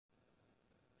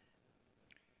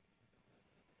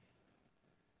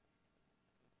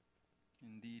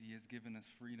Indeed, He has given us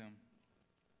freedom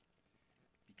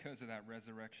because of that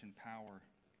resurrection power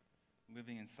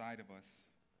living inside of us.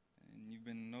 And you've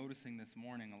been noticing this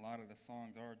morning a lot of the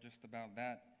songs are just about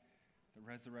that, the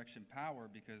resurrection power,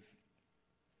 because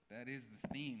that is the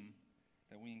theme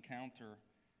that we encounter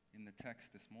in the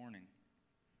text this morning.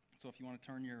 So if you want to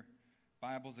turn your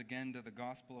Bibles again to the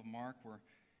Gospel of Mark, we're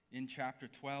in chapter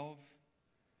 12.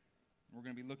 We're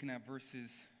going to be looking at verses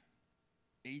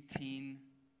 18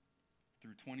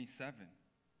 through 27.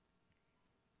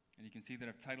 And you can see that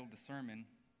I've titled the sermon,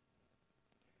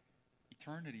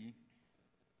 Eternity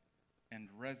and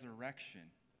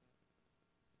Resurrection.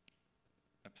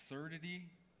 Absurdity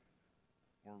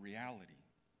or reality.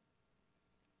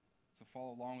 So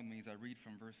follow along with me as I read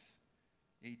from verse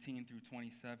 18 through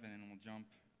 27, and we'll jump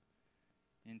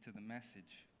into the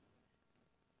message.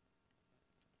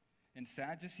 And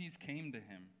Sadducees came to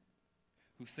him,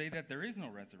 who say that there is no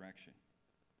resurrection.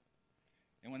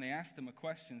 And when they asked him a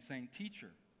question, saying,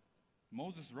 Teacher,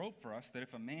 Moses wrote for us that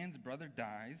if a man's brother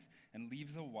dies and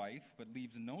leaves a wife but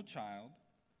leaves no child,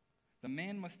 the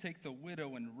man must take the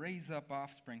widow and raise up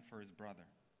offspring for his brother.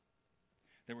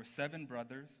 There were 7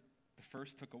 brothers. The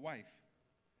first took a wife,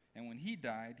 and when he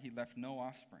died, he left no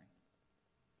offspring.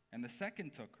 And the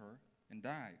second took her and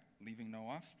died, leaving no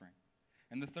offspring.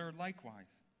 And the third likewise.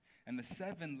 And the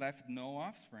 7 left no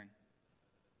offspring.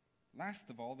 Last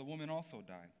of all, the woman also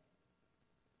died.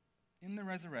 In the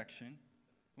resurrection,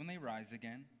 when they rise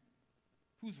again,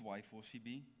 whose wife will she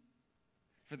be?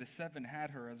 For the 7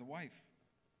 had her as a wife.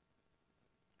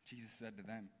 Jesus said to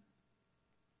them,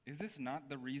 Is this not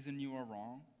the reason you are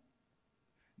wrong?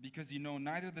 Because you know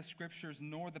neither the Scriptures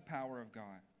nor the power of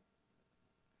God.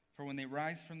 For when they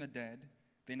rise from the dead,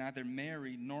 they neither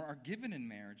marry nor are given in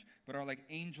marriage, but are like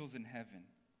angels in heaven.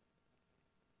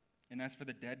 And as for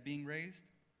the dead being raised,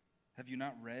 have you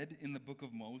not read in the book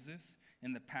of Moses,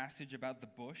 in the passage about the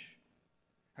bush,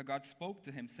 how God spoke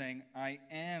to him, saying, I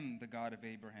am the God of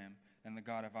Abraham, and the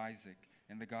God of Isaac,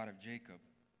 and the God of Jacob.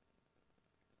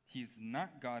 He is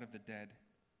not God of the dead,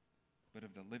 but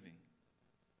of the living.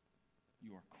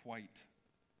 You are quite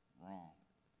wrong.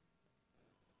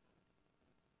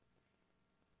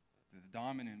 The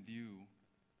dominant view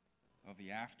of the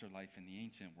afterlife in the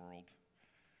ancient world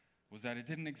was that it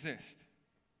didn't exist.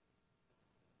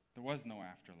 There was no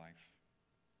afterlife.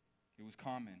 It was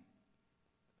common.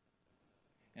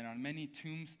 And on many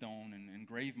tombstone and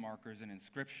grave markers and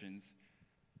inscriptions,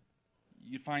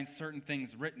 you'd find certain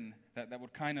things written that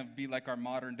would kind of be like our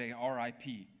modern day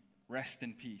R.I.P., rest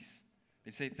in peace.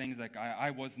 They say things like,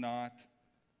 I was not,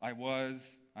 I was,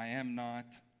 I am not,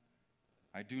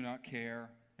 I do not care,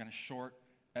 kind of short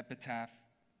epitaph,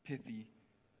 pithy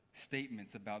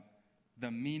statements about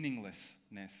the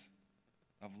meaninglessness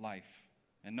of life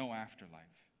and no afterlife.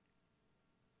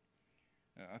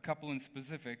 A couple in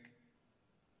specific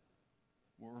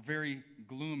were very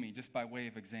gloomy, just by way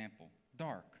of example.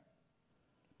 Dark,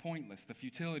 pointless, the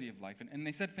futility of life. And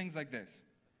they said things like this: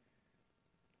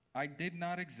 I did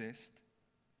not exist.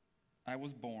 I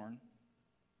was born.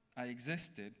 I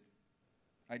existed.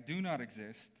 I do not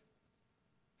exist.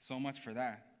 So much for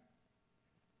that.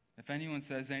 If anyone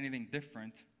says anything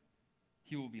different,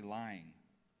 he will be lying.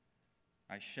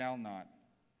 I shall not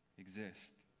exist.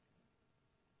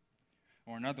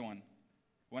 Or another one: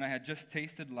 when I had just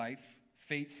tasted life,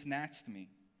 fate snatched me,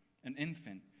 an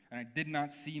infant, and I did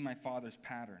not see my father's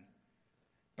pattern.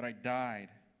 But I died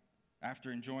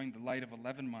after enjoying the light of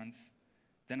 11 months.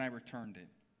 Then I returned it.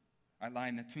 I lie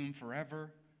in the tomb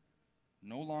forever,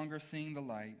 no longer seeing the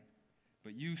light.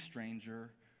 But you,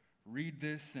 stranger, read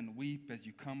this and weep as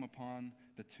you come upon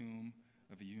the tomb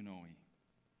of Eunoe.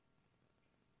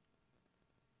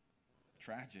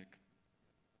 Tragic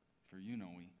for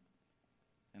Eunoe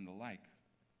and the like.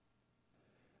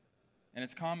 And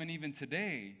it's common even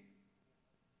today,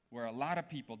 where a lot of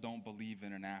people don't believe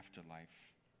in an afterlife,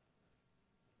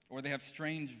 or they have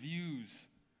strange views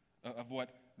of what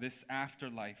this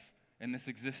afterlife and this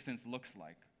existence looks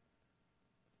like.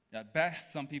 At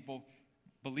best, some people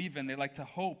believe in, they like to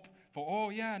hope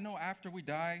for, after we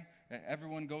die,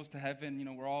 everyone goes to heaven.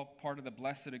 We're all part of the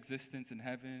blessed existence in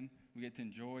heaven. We get to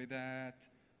enjoy that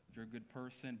if you're a good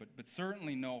person, but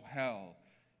certainly no hell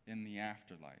in the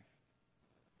afterlife.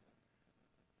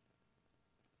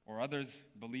 Or others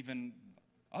believe in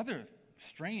other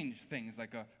strange things,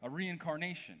 like a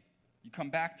reincarnation. You come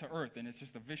back to earth, and it's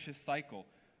just a vicious cycle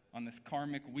on this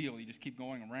karmic wheel. You just keep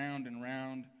going round and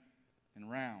round and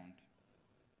round.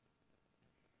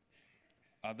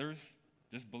 Others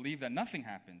just believe that nothing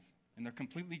happens, and they're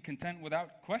completely content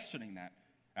without questioning that.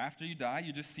 After you die,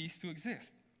 you just cease to exist,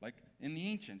 like in the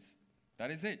ancients.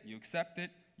 That is it. You accept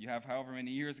it, You have however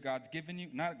many years God's given you.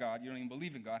 Not God, you don't even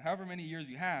believe in God. However many years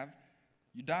you have,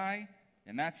 you die,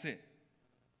 and that's it.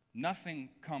 Nothing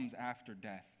comes after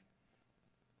death.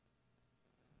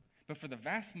 But for the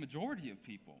vast majority of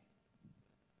people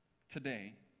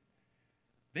today,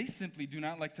 they simply do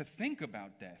not like to think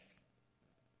about death.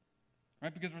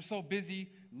 Right? Because we're so busy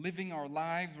living our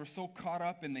lives, we're so caught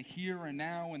up in the here and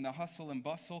now, in the hustle and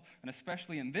bustle, and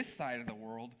especially in this side of the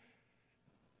world,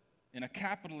 in a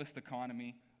capitalist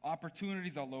economy,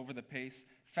 opportunities all over the place,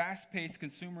 fast-paced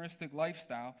consumeristic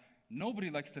lifestyle.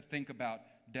 Nobody likes to think about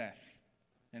death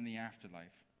and the afterlife.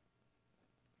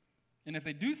 And if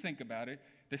they do think about it,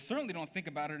 they certainly don't think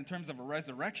about it in terms of a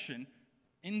resurrection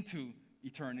into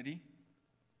eternity.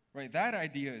 Right? That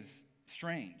idea is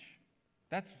strange.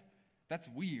 That's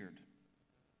weird.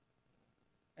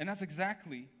 And that's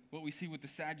exactly what we see with the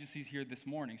Sadducees here this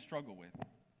morning struggle with.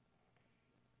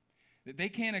 That they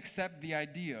can't accept the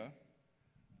idea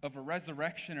of a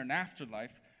resurrection and afterlife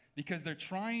because they're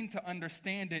trying to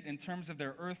understand it in terms of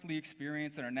their earthly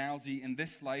experience and analogy in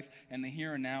this life and the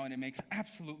here and now, and it makes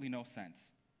absolutely no sense.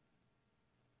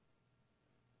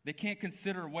 They can't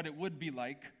consider what it would be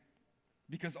like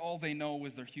because all they know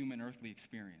was their human earthly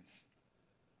experience.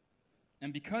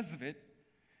 And because of it,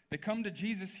 they come to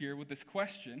Jesus here with this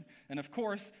question, and of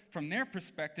course, from their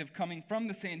perspective, coming from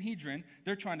the Sanhedrin,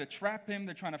 they're trying to trap him,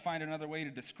 they're trying to find another way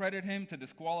to discredit him, to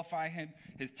disqualify him,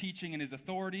 his teaching and his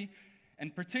authority,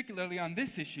 and particularly on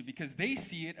this issue because they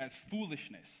see it as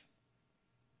foolishness.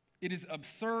 It is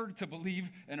absurd to believe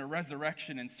in a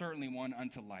resurrection and certainly one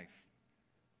unto life.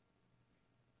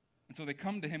 And so they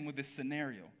come to him with this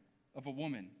scenario of a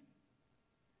woman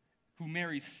who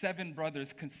marries 7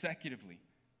 brothers consecutively.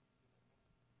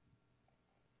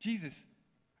 Jesus,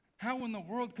 how in the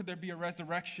world could there be a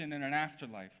resurrection and an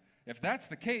afterlife? If that's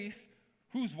the case,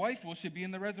 whose wife will she be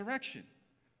in the resurrection?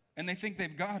 And they think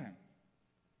they've got him.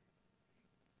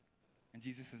 And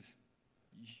Jesus says,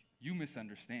 you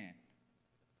misunderstand.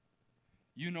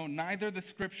 You know neither the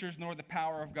scriptures nor the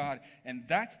power of God. And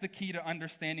that's the key to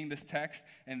understanding this text.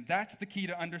 And that's the key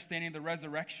to understanding the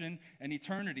resurrection and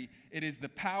eternity. It is the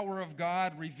power of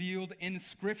God revealed in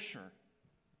Scripture.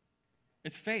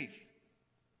 It's faith.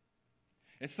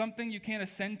 It's something you can't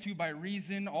ascend to by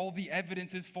reason. All the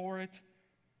evidence is for it.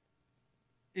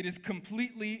 It is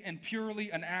completely and purely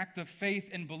an act of faith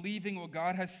in believing what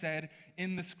God has said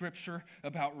in the Scripture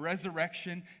about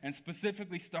resurrection, and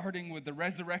specifically starting with the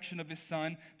resurrection of his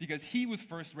Son, because he was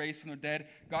first raised from the dead.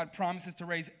 God promises to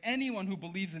raise anyone who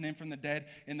believes in him from the dead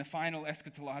in the final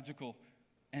eschatological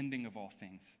ending of all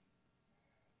things.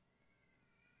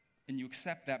 And you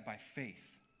accept that by faith,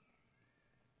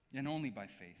 and only by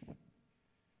faith.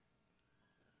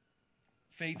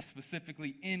 Faith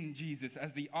specifically in Jesus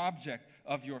as the object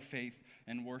of your faith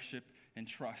and worship and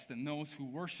trust. And those who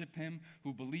worship him,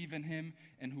 who believe in him,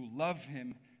 and who love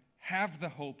him have the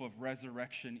hope of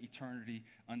resurrection, eternity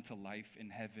unto life in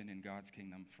heaven in God's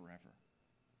kingdom forever.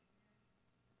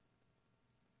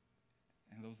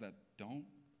 And those that don't,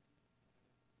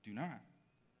 do not.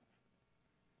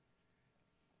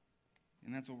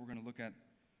 And that's what we're going to look at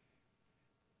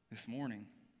this morning.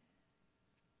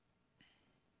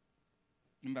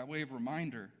 And by way of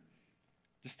reminder,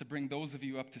 just to bring those of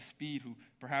you up to speed who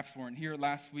perhaps weren't here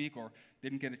last week or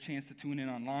didn't get a chance to tune in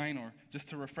online, or just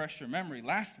to refresh your memory,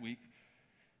 last week,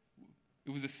 it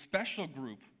was a special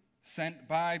group sent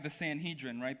by the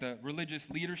Sanhedrin, right? The religious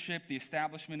leadership, the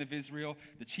establishment of Israel,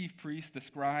 the chief priests, the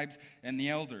scribes, and the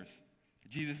elders.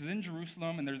 Jesus is in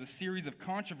Jerusalem, and there's a series of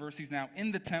controversies now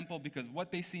in the temple because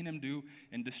what they've seen him do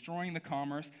in destroying the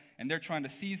commerce, and they're trying to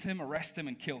seize him, arrest him,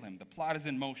 and kill him. The plot is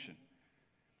in motion.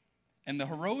 And the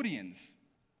Herodians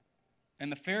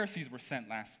and the Pharisees were sent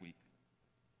last week.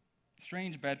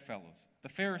 Strange bedfellows. The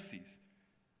Pharisees,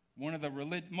 one of the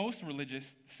most religious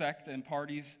sect and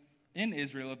parties in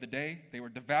Israel of the day. They were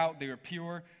devout, they were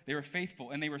pure, they were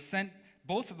faithful. And they were sent,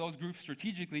 both of those groups,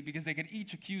 strategically because they could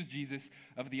each accuse Jesus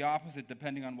of the opposite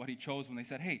depending on what he chose when they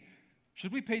said, hey,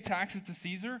 should we pay taxes to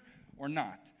Caesar or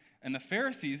not? And the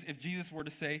Pharisees, if Jesus were to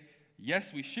say,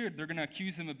 yes, we should, they're going to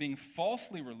accuse him of being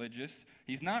falsely religious.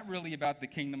 He's not really about the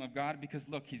kingdom of God because,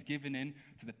 look, he's given in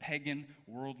to the pagan,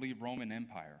 worldly Roman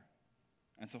Empire.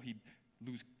 And so he'd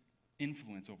lose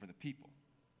influence over the people.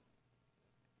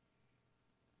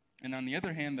 And on the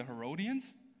other hand, the Herodians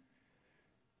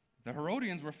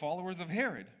were followers of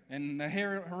Herod and the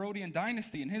Herodian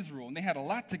dynasty and his rule. And they had a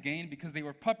lot to gain because they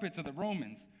were puppets of the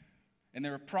Romans. And they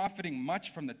were profiting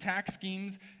much from the tax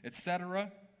schemes,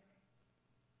 etc.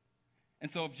 And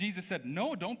so if Jesus said,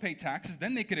 no, don't pay taxes,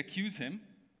 then they could accuse him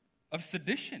of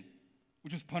sedition,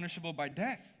 which was punishable by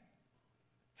death.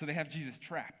 So they have Jesus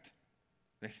trapped.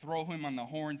 They throw him on the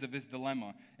horns of this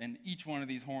dilemma, and each one of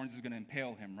these horns is going to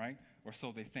impale him, right? Or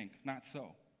so they think. Not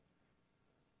so.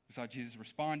 We saw Jesus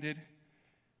responded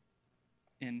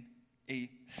in a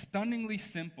stunningly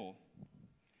simple,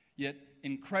 yet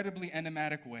incredibly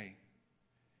enigmatic way.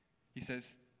 He says,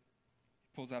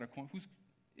 pulls out a coin. Whose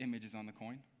image is on the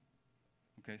coin?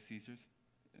 Okay, Caesar's.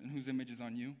 And whose image is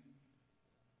on you?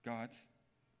 God's.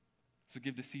 So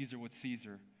give to Caesar what's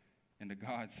Caesar, and to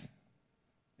God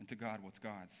what's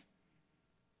God's.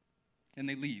 And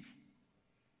they leave.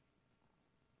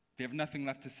 They have nothing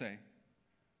left to say.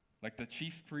 Like the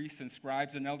chief priests and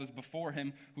scribes and elders before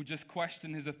him who just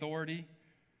questioned his authority,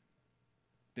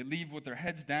 they leave with their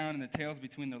heads down and their tails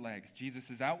between their legs. Jesus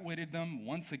has outwitted them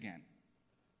once again.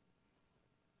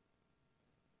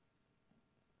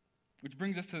 Which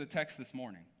brings us to the text this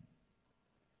morning,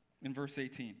 in verse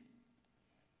 18.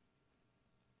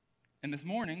 And this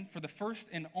morning, for the first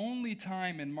and only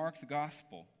time in Mark's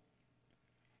gospel,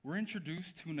 we're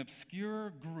introduced to an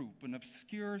obscure group, an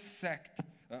obscure sect,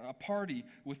 a party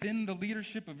within the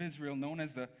leadership of Israel known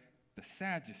as the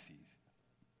Sadducees.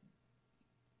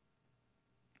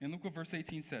 And look what verse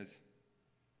 18 says.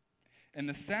 And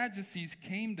the Sadducees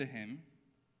came to him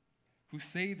who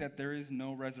say that there is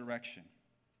no resurrection.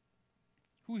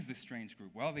 Who is this strange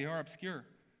group? Well, they are obscure.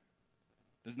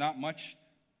 There's not much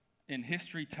in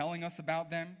history telling us about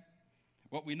them.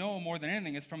 What we know more than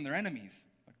anything is from their enemies,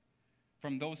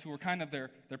 from those who were kind of their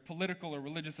political or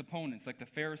religious opponents, like the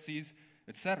Pharisees,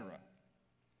 etc.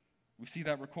 We see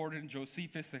that recorded in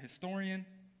Josephus, the historian.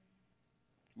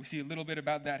 We see a little bit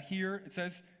about that here. It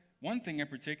says one thing in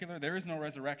particular, there is no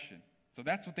resurrection. So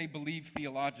that's what they believe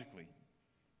theologically.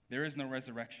 There is no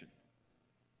resurrection.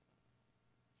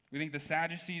 We think the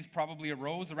Sadducees probably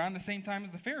arose around the same time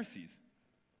as the Pharisees.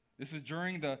 This was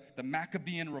during the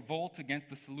Maccabean revolt against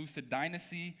the Seleucid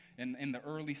dynasty in the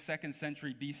early 2nd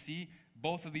century BC.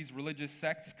 Both of these religious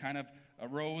sects kind of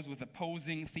arose with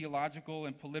opposing theological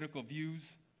and political views.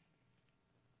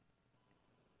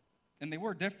 And they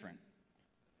were different.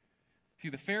 See,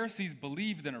 the Pharisees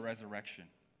believed in a resurrection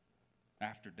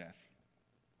after death.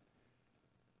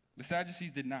 The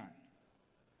Sadducees did not.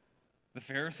 The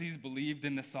Pharisees believed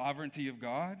in the sovereignty of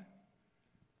God.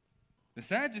 The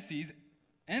Sadducees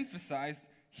emphasized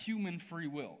human free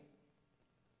will.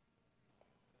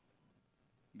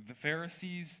 The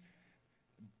Pharisees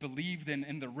believed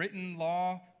in the written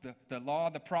law, the law,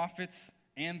 the prophets,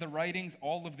 and the writings,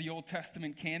 all of the Old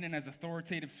Testament canon as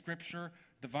authoritative scripture,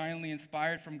 divinely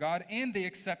inspired from God, and they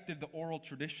accepted the oral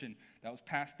tradition that was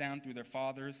passed down through their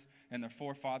fathers and their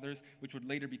forefathers, which would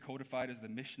later be codified as the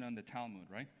Mishnah and the Talmud,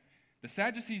 right? The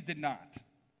Sadducees did not.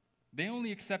 They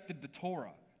only accepted the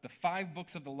Torah, the 5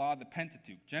 books of the law, the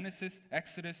Pentateuch, Genesis,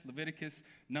 Exodus, Leviticus,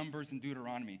 Numbers, and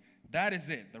Deuteronomy. That is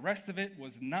it. The rest of it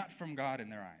was not from God in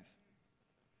their eyes.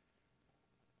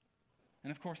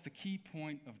 And of course, the key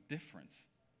point of difference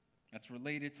that's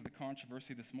related to the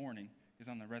controversy this morning is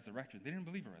on the resurrection. They didn't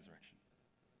believe a resurrection.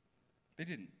 They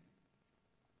didn't.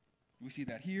 We see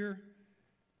that here.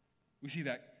 We see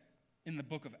that in the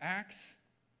book of Acts.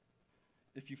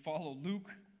 If you follow Luke,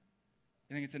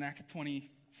 I think it's in Acts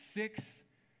 26,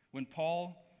 when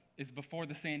Paul is before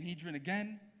the Sanhedrin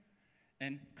again,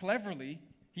 and cleverly,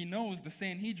 he knows the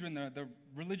Sanhedrin, the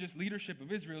religious leadership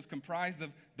of Israel, is comprised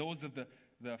of those of the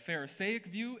Pharisaic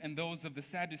view and those of the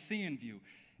Sadducean view.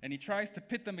 And he tries to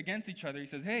pit them against each other. He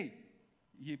says, hey,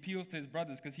 he appeals to his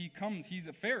brothers because he's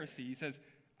a Pharisee. He says,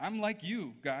 I'm like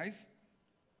you, guys.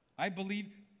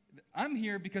 I'm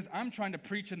here because I'm trying to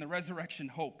preach in the resurrection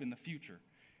hope in the future.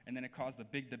 And then it caused a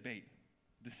big debate,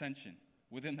 dissension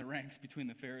within the ranks between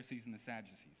the Pharisees and the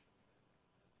Sadducees.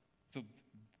 So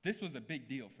this was a big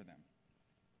deal for them.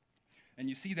 And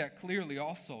you see that clearly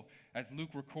also as Luke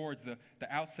records the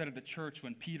outset of the church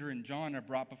when Peter and John are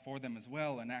brought before them as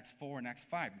well in Acts 4 and Acts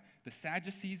 5. The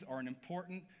Sadducees are an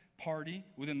important party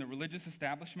within the religious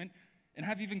establishment and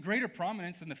have even greater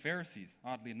prominence than the Pharisees,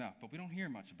 oddly enough. But we don't hear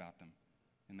much about them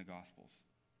in the Gospels.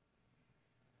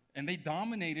 And they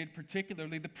dominated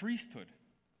particularly the priesthood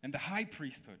and the high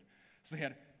priesthood. So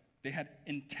they had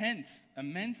intense,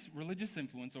 immense religious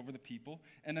influence over the people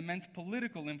and immense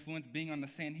political influence being on the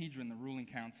Sanhedrin, the ruling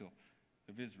council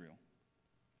of Israel.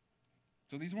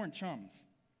 So these weren't chums.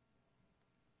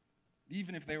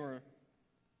 Even if they were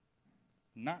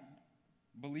not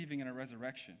believing in a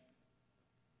resurrection.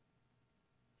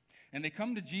 And they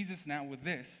come to Jesus now with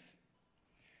this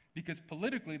because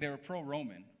politically they were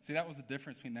pro-Roman. See, that was the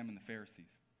difference between them and the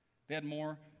Pharisees. They had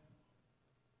more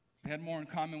in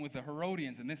common with the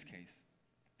Herodians in this case.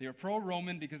 They were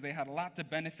pro-Roman because they had a lot to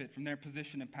benefit from their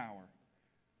position and power.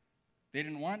 They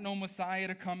didn't want no Messiah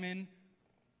to come in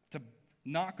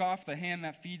knock off the hand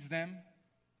that feeds them.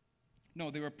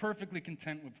 No, they were perfectly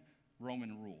content with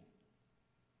Roman rule.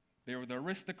 They were the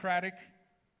aristocratic,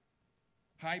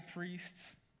 high priests,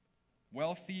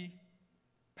 wealthy,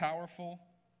 powerful.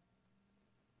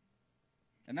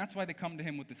 And that's why they come to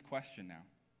him with this question now.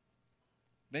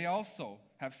 They also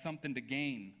have something to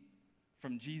gain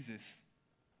from Jesus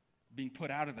being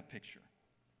put out of the picture.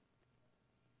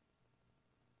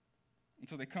 And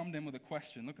so they come to him with a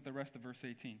question. Look at the rest of verse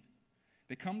 18.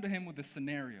 They come to him with a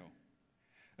scenario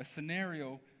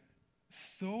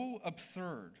so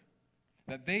absurd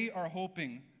that they are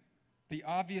hoping the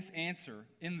obvious answer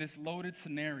in this loaded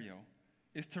scenario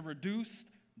is to reduce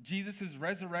Jesus'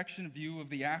 resurrection view of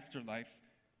the afterlife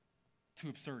to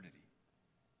absurdity.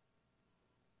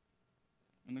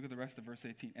 And look at the rest of verse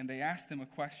 18. And they asked him a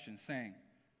question, saying,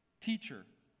 "Teacher,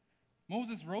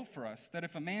 Moses wrote for us that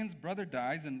if a man's brother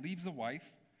dies and leaves a wife,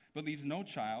 but leaves no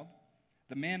child,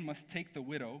 the man must take the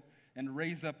widow and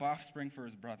raise up offspring for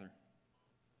his brother.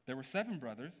 There were 7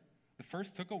 brothers. The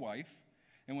first took a wife,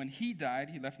 and when he died,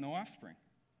 he left no offspring.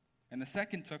 And the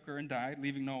second took her and died,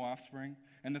 leaving no offspring.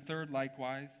 And the third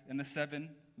likewise, and the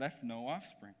 7 left no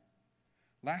offspring.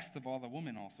 Last of all, the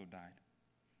woman also died.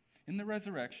 In the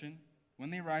resurrection, when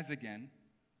they rise again,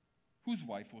 whose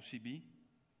wife will she be?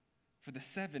 For the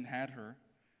 7 had her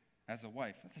as a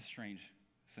wife." That's a strange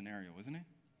scenario, isn't it?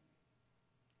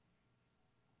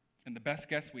 And the best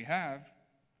guess we have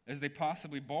is they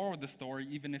possibly borrowed the story,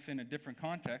 even if in a different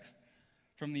context,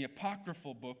 from the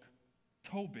apocryphal book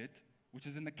Tobit, which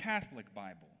is in the Catholic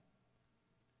Bible.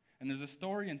 And there's a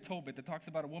story in Tobit that talks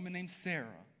about a woman named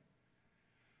Sarah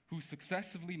who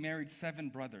successively married 7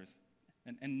 brothers.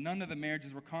 And none of the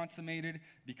marriages were consummated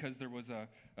because there was a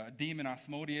demon,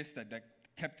 Asmodeus,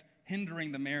 that kept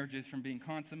hindering the marriages from being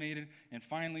consummated. And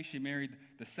finally, she married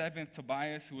the 7th,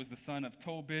 Tobias, who was the son of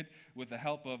Tobit, with the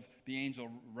help of the angel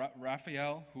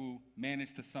Raphael, who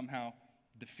managed to somehow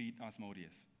defeat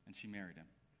Asmodeus. And she married him.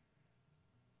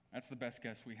 That's the best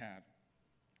guess we have.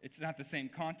 It's not the same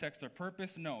context or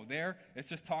purpose. No, there it's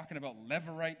just talking about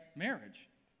Levirate marriage.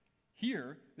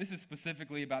 Here, this is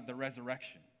specifically about the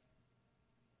resurrection.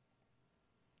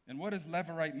 And what is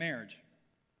Levirate marriage?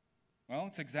 Well,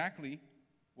 it's exactly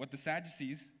what the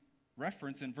Sadducees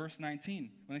reference in verse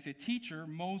 19 when they say, "Teacher,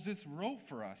 Moses wrote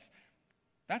for us."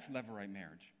 That's Levirate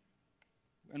marriage.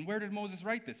 And where did Moses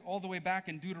write this? All the way back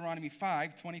in Deuteronomy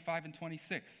 5, 25 and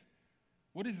 26.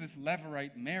 What is this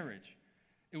Levirate marriage?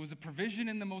 It was a provision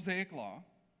in the Mosaic law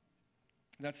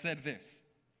that said this: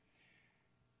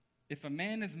 if a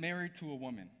man is married to a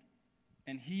woman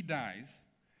and he dies,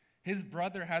 his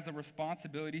brother has a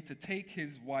responsibility to take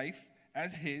his wife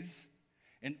as his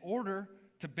in order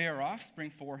to bear offspring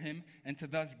for him and to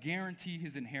thus guarantee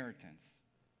his inheritance.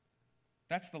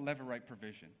 That's the Levirate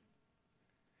provision.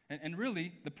 And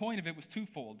really, the point of it was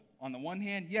twofold. On the one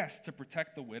hand, yes, to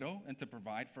protect the widow and to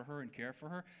provide for her and care for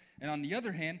her. And on the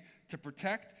other hand, to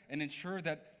protect and ensure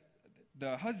that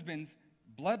the husband's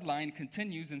bloodline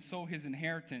continues and so his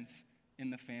inheritance in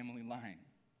the family line.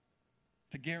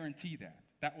 To guarantee that.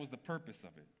 That was the purpose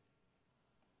of it.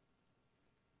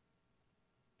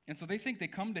 And so they think they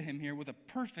come to him here with a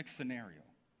perfect scenario.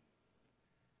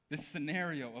 This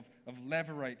scenario of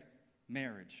Levirate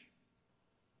marriage.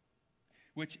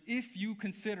 Which, if you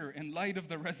consider in light of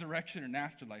the resurrection and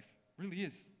afterlife, really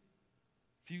is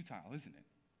futile, isn't it?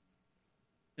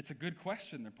 It's a good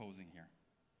question they're posing here.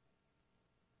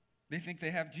 They think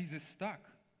they have Jesus stuck.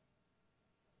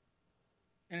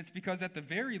 And it's because at the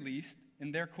very least,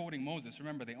 in their quoting Moses,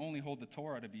 remember they only hold the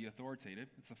Torah to be authoritative.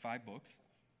 It's the 5 books.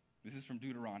 This is from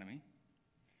Deuteronomy.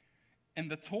 And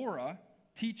the Torah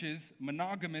teaches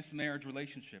monogamous marriage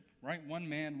relationship, right? 1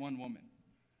 man, 1 woman.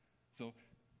 So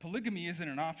polygamy isn't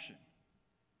an option.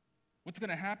 What's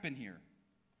going to happen here?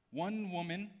 1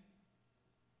 woman,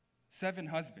 7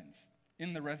 husbands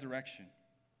in the resurrection.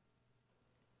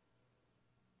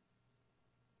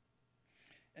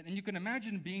 And you can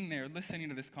imagine being there listening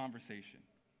to this conversation.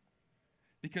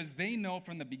 Because they know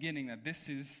from the beginning that this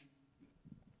is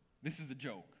a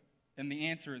joke. And the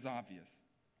answer is obvious.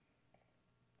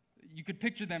 You could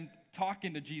picture them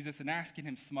talking to Jesus and asking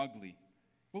him smugly,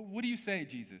 "Well, what do you say,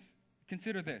 Jesus?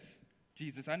 Consider this.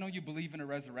 Jesus, I know you believe in a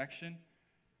resurrection,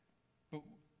 but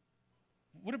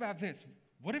what about this?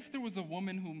 What if there was a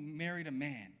woman who married a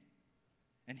man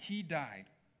and he died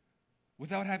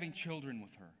without having children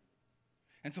with her?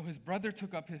 And so his brother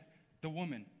took up the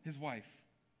woman, his wife,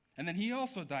 and then he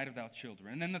also died without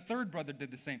children. And then the 3rd brother did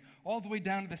the same, all the way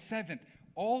down to the 7th,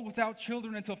 all without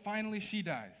children until finally she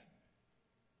dies.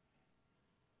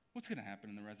 What's going to happen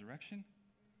in the resurrection?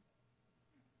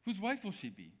 Whose wife will she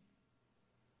be?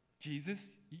 Jesus?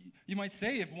 You might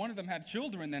say if one of them had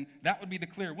children, then that would be the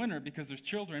clear winner because there's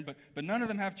children, but none of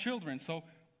them have children. So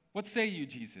what say you,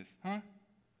 Jesus? Huh?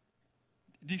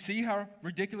 Do you see how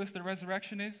ridiculous the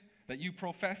resurrection is that you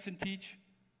profess and teach,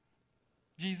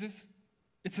 Jesus?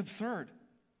 It's absurd.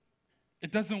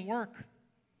 It doesn't work.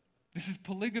 This is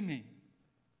polygamy.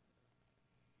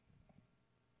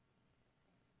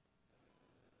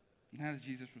 And how does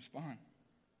Jesus respond?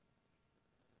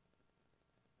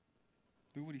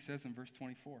 Look what he says in verse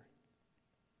 24.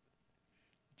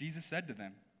 Jesus said to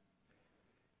them,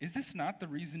 "Is this not the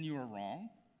reason you are wrong?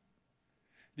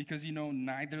 Because you know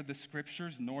neither the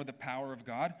Scriptures nor the power of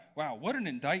God?" Wow, what an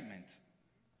indictment.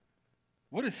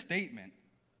 What a statement.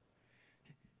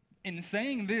 In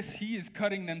saying this, he is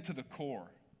cutting them to the core.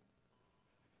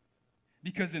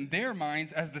 Because in their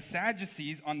minds, as the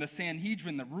Sadducees on the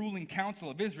Sanhedrin, the ruling council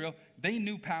of Israel, they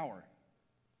knew power.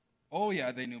 Oh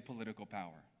yeah, they knew political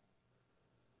power.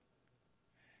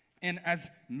 And as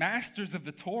masters of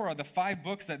the Torah, the 5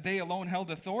 books that they alone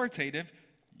held authoritative,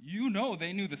 you know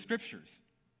they knew the Scriptures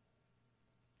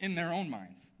in their own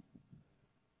minds.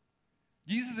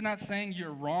 Jesus is not saying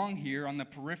you're wrong here on the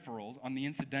peripherals, on the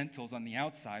incidentals, on the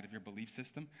outside of your belief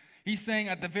system. He's saying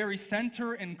at the very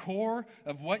center and core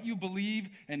of what you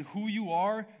believe and who you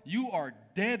are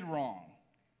dead wrong.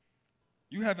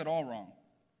 You have it all wrong.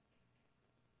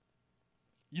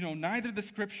 You know neither the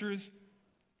Scriptures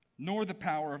nor the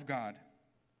power of God.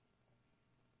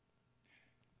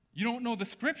 You don't know the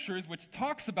Scriptures, which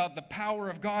talks about the power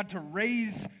of God to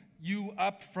raise you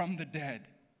up from the dead.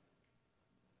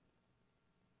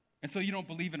 And so you don't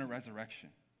believe in a resurrection.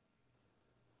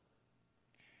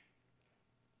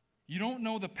 You don't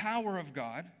know the power of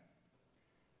God,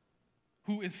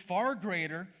 who is far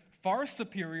greater, far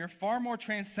superior, far more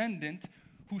transcendent,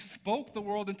 who spoke the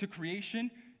world into creation.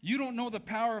 You don't know the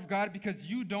power of God because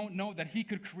you don't know that he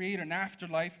could create an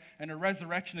afterlife and a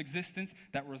resurrection existence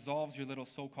that resolves your little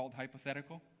so-called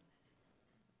hypothetical.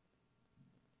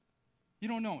 You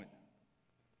don't know it.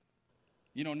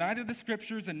 You know neither the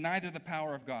Scriptures and neither the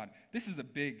power of God. This is a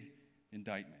big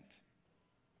indictment.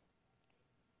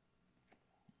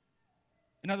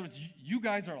 In other words, you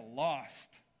guys are lost.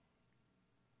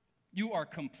 You are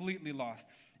completely lost.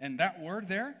 And that word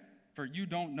there, for you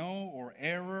don't know or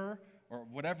error or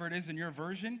whatever it is in your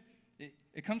version,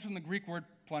 it comes from the Greek word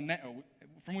planeo,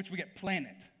 from which we get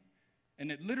planet.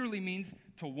 And it literally means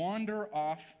to wander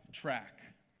off track,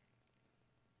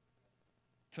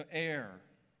 to err.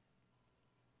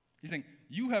 He's saying,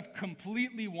 you have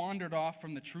completely wandered off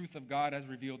from the truth of God as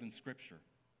revealed in Scripture.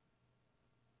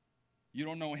 You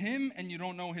don't know him and you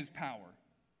don't know his power.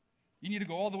 You need to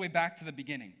go all the way back to the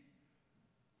beginning.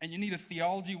 And you need a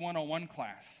Theology 101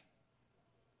 class.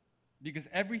 Because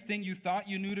everything you thought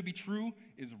you knew to be true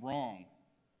is wrong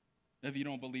if you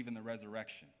don't believe in the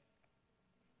resurrection.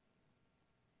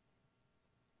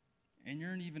 And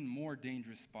you're in an even more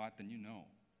dangerous spot than you know.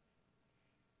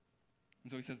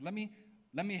 And so he says, let me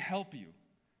help you.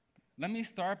 Let me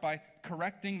start by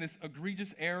correcting this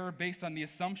egregious error based on the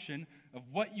assumption of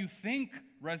what you think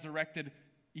resurrected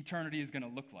eternity is going to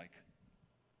look like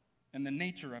and the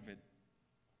nature of it.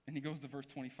 And he goes to verse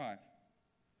 25.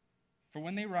 For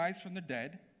when they rise from the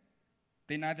dead,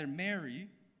 they neither marry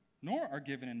nor are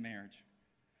given in marriage,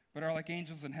 but are like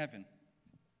angels in heaven.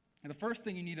 And the first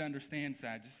thing you need to understand,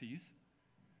 Sadducees,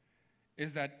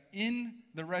 is that in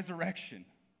the resurrection,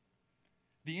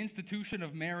 the institution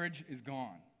of marriage is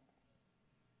gone.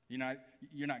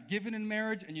 You're not given in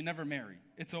marriage and you never marry.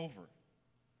 It's over.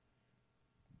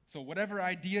 So whatever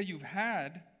idea you've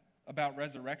had about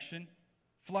resurrection,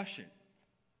 flush it.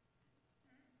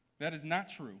 That is not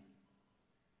true.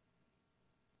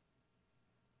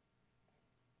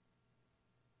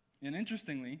 And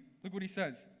interestingly, look what he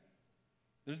says.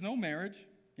 There's no marriage.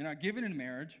 You're not given in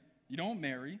marriage. You don't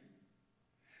marry.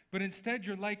 But instead,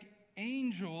 you're like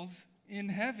angels in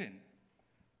heaven.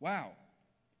 Wow.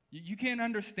 You can't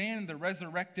understand the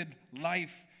resurrected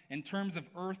life in terms of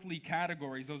earthly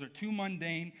categories. Those are too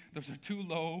mundane. Those are too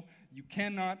low. You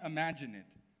cannot imagine it.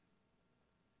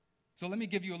 So let me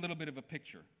give you a little bit of a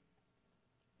picture.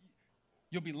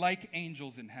 You'll be like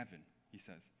angels in heaven, he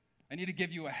says. I need to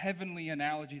give you a heavenly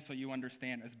analogy so you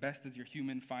understand as best as your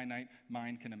human finite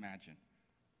mind can imagine.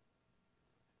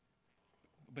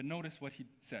 But notice what he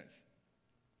says.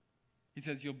 He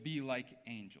says you'll be like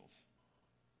angels.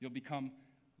 You'll become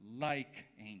like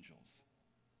angels.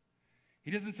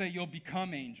 He doesn't say you'll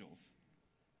become angels.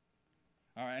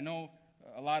 All right, I know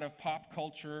a lot of pop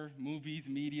culture, movies,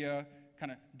 media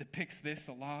kind of depicts this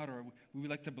a lot, or we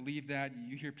like to believe that.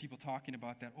 You hear people talking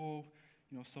about that. Oh,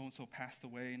 so-and-so passed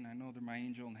away, and I know they're my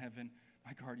angel in heaven.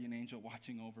 my guardian angel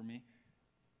watching over me.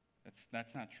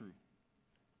 That's not true.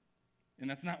 And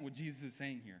that's not what Jesus is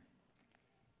saying here.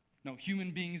 No,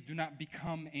 human beings do not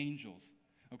become angels.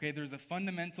 Okay, there's a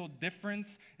fundamental difference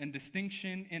and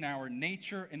distinction in our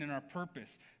nature and in our purpose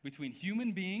between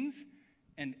human beings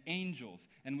and angels.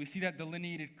 And we see that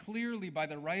delineated clearly by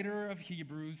the writer of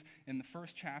Hebrews in the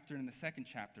first chapter and in the second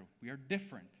chapter. We are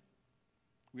different.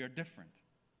 We are different.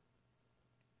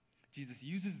 Jesus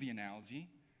uses the analogy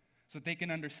so that they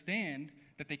can understand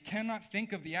that they cannot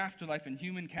think of the afterlife in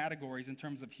human categories in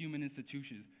terms of human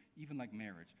institutions, even like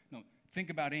marriage. No, think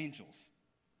about angels.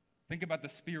 Think about the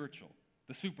spiritual,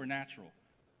 the supernatural.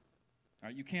 All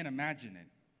right, you can't imagine it.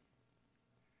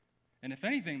 And if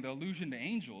anything, the allusion to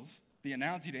angels, the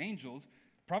analogy to angels,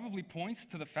 probably points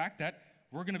to the fact that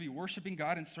we're going to be worshiping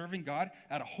God and serving God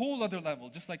at a whole other level,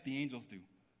 just like the angels do,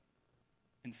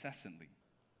 incessantly.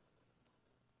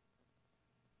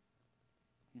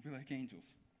 We'll be like angels.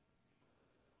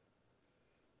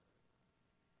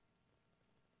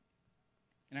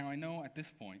 Now, I know at this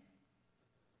point,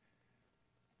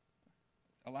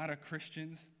 a lot of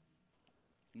Christians,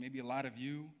 maybe a lot of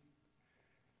you,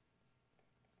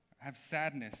 have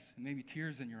sadness and maybe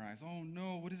tears in your eyes. Oh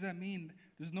no, what does that mean?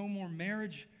 There's no more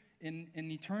marriage in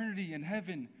eternity in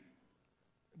heaven.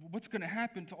 What's going to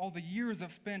happen to all the years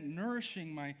I've spent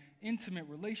nourishing my intimate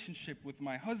relationship with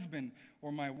my husband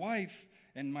or my wife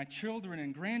and my children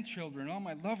and grandchildren, all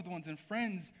my loved ones and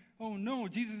friends? Oh no,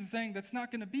 Jesus is saying that's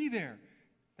not going to be there.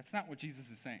 That's not what Jesus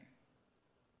is saying.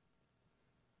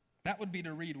 That would be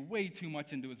to read way too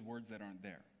much into his words that aren't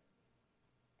there.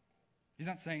 He's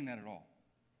not saying that at all.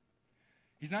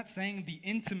 He's not saying the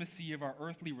intimacy of our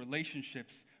earthly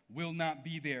relationships will not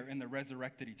be there in the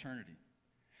resurrected eternity.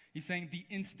 He's saying the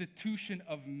institution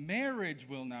of marriage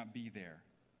will not be there.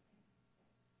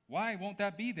 Why won't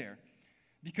that be there?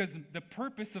 Because the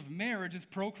purpose of marriage is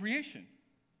procreation.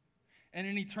 And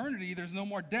in eternity, there's no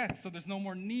more death, so there's no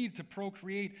more need to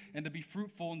procreate and to be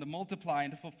fruitful and to multiply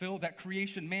and to fulfill that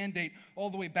creation mandate all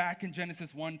the way back in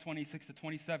Genesis 1:26 to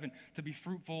 27, to be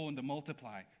fruitful and to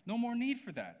multiply. No more need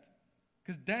for that,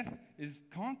 because death is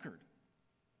conquered.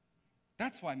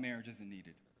 That's why marriage isn't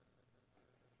needed.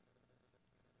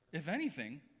 If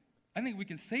anything, I think we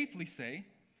can safely say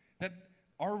that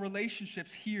our relationships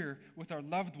here with our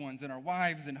loved ones and our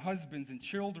wives and husbands and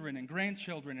children and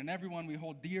grandchildren and everyone we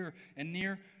hold dear and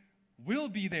near will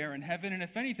be there in heaven. And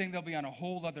if anything, they'll be on a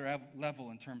whole other level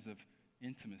in terms of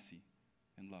intimacy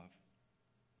and love.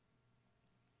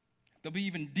 They'll be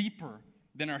even deeper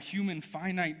than our human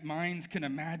finite minds can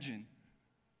imagine.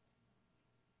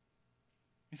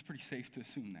 It's pretty safe to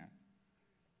assume that.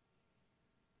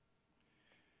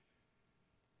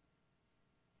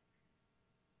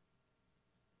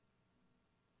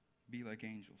 Be like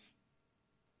angels.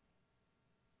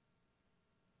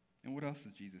 And what else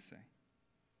does Jesus say?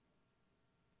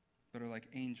 But are like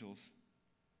angels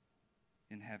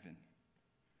in heaven.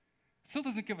 Still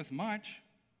doesn't give us much.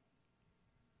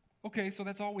 Okay, so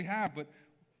that's all we have, but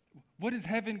what is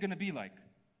heaven going to be like?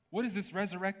 What is this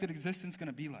resurrected existence going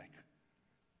to be like?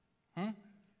 Huh?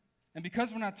 And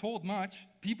because we're not told much,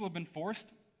 people have been forced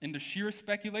into sheer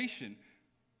speculation.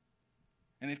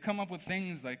 And they've come up with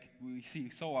things like we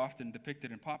see so often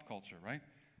depicted in pop culture, right?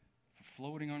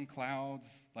 Floating on clouds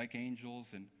like angels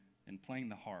and playing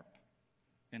the harp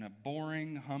in a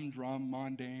boring, humdrum,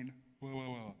 mundane,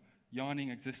 yawning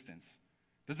existence.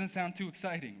 Doesn't sound too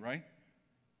exciting, right?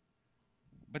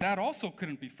 But that also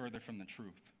couldn't be further from the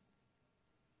truth.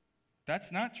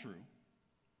 That's not true.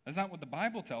 That's not what the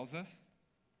Bible tells us.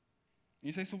 And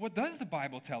you say, so what does the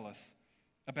Bible tell us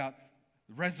about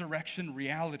resurrection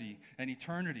reality and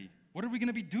eternity? What are we going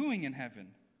to be doing in heaven?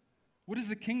 What is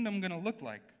the kingdom going to look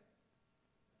like?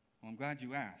 Well, I'm glad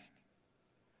you asked.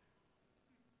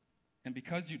 And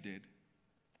because you did,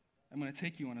 I'm going to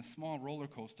take you on a small roller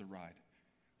coaster ride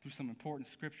through some important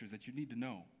scriptures that you need to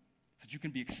know so that you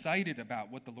can be excited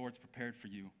about what the Lord's prepared for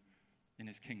you in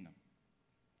his kingdom.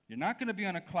 You're not going to be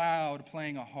on a cloud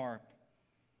playing a harp.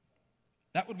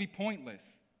 That would be pointless.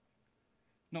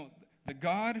 No, the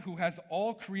God who has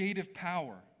all creative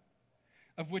power,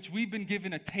 of which we've been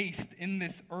given a taste in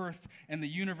this earth and the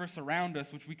universe around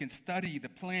us, which we can study, the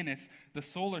planets, the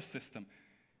solar system.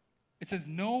 It says,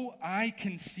 no eye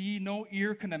can see, no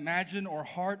ear can imagine, or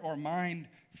heart or mind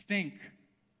think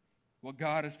what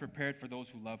God has prepared for those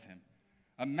who love him.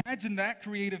 Imagine that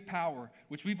creative power,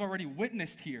 which we've already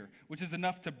witnessed here, which is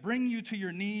enough to bring you to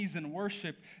your knees in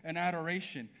worship and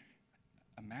adoration.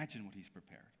 Imagine what he's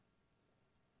prepared.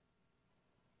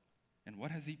 And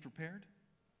what has he prepared?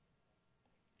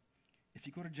 If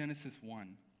you go to Genesis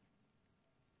 1,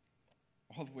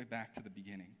 all the way back to the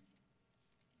beginning,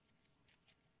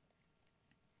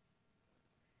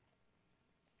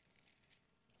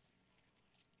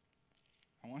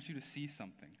 want you to see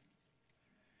something.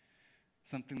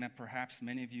 Something that perhaps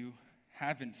many of you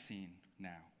haven't seen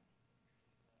now.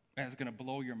 That's going to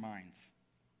blow your minds.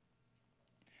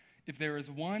 If there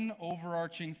is one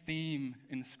overarching theme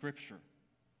in Scripture,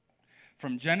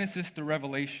 from Genesis to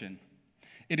Revelation,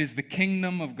 it is the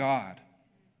kingdom of God.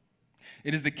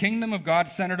 It is the kingdom of God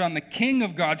centered on the King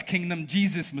of God's kingdom,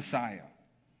 Jesus Messiah.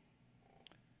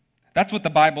 That's what the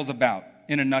Bible's about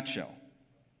in a nutshell.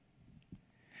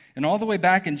 And all the way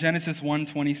back in Genesis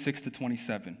 1:26 to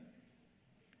 27,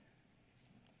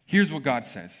 here's what God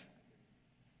says.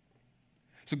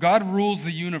 So God rules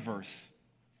the universe.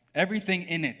 Everything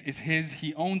in it is His.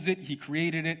 He owns it. He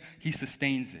created it. He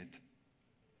sustains it.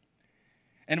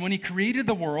 And when He created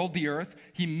the world, the earth,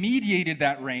 He mediated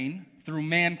that reign through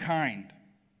mankind.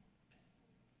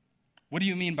 What do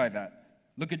you mean by that?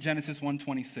 Look at Genesis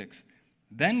 1:26.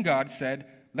 Then God said,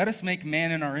 "Let us make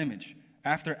man in our image,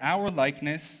 after our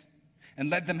likeness, and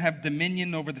let them have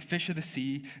dominion over the fish of the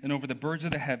sea, and over the birds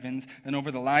of the heavens, and over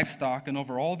the livestock, and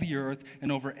over all the earth,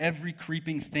 and over every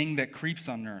creeping thing that creeps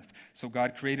on earth." So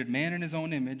God created man in His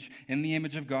own image. In the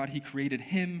image of God, He created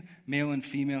him, male and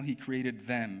female, He created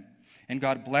them. And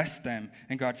God blessed them,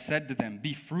 and God said to them,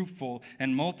 "Be fruitful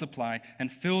and multiply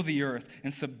and fill the earth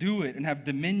and subdue it and have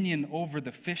dominion over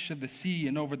the fish of the sea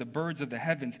and over the birds of the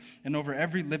heavens and over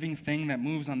every living thing that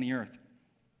moves on the earth."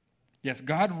 Yes,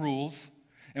 God rules,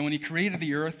 and when He created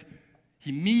the earth,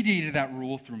 He mediated that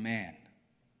rule through man.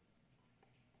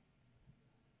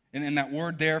 And in that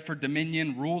word there for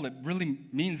dominion, rule, it really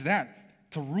means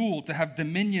that. To rule, to have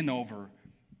dominion over,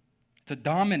 to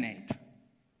dominate.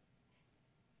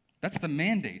 That's the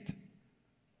mandate.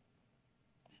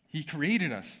 He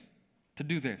created us to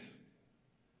do this.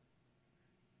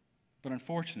 But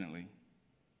unfortunately,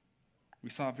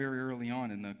 we saw very early on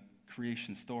in the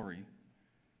creation story,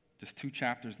 just 2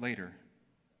 chapters later,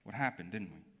 what happened,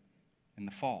 didn't we? In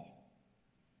the fall.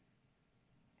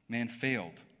 Man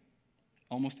failed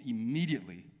almost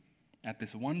immediately at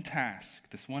this one task,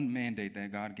 this one mandate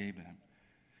that God gave to him.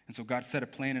 And so God set a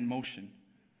plan in motion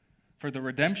for the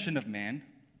redemption of man.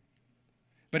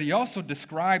 But He also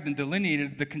described and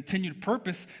delineated the continued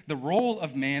purpose, the role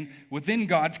of man within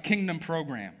God's kingdom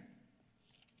program.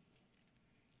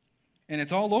 And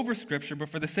it's all over Scripture, but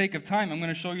for the sake of time, I'm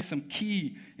going to show you some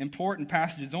key, important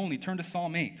passages only. Turn to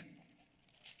Psalm 8.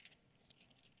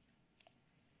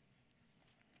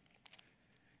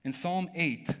 In Psalm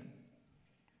 8,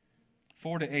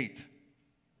 4-8,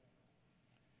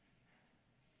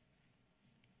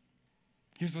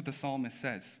 here's what the psalmist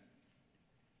says.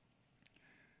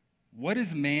 "What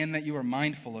is man that you are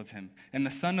mindful of him, and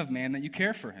the son of man that you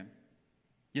care for him?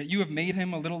 Yet you have made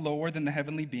him a little lower than the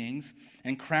heavenly beings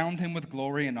and crowned him with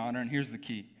glory and honor." And here's the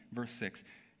key, verse 6.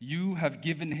 "You have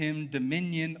given him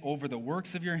dominion over the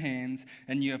works of your hands,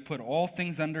 and you have put all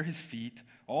things under his feet,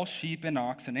 all sheep and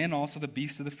oxen, and also the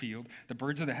beasts of the field, the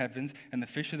birds of the heavens, and the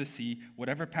fish of the sea,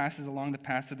 whatever passes along the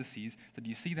paths of the seas." So do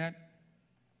you see that?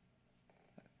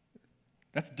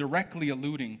 That's directly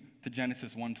alluding to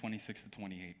Genesis 1:26 to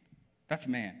 28. That's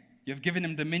man. You have given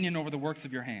him dominion over the works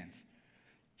of your hands.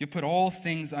 You put all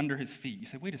things under his feet. You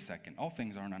say, wait a second, all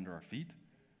things aren't under our feet.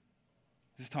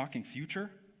 Is this talking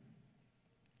future?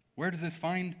 Where does this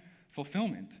find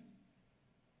fulfillment?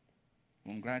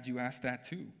 Well, I'm glad you asked that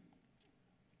too.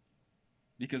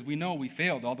 Because we know we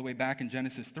failed all the way back in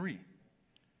Genesis 3.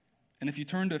 And if you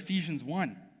turn to Ephesians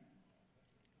 1,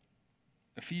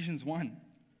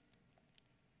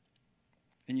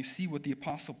 and you see what the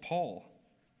Apostle Paul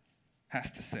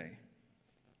has to say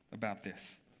about this.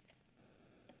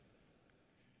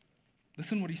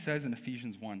 Listen what he says in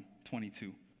Ephesians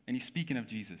 1:22, and he's speaking of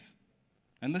Jesus.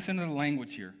 And listen to the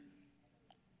language here.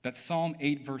 That's Psalm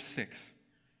 8, verse 6.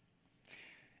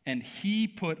 "And He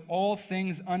put all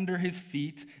things under His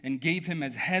feet and gave Him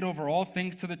as head over all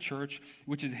things to the church,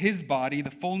 which is His body,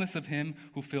 the fullness of Him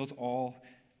who fills all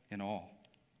in all."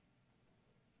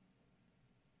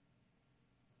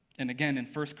 And again, in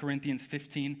 1 Corinthians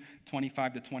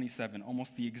 15:25 to 27,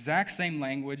 almost the exact same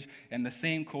language and the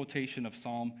same quotation of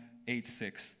Psalm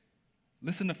 8:6.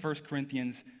 Listen to 1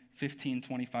 Corinthians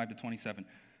 15:25 to 27.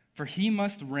 "For He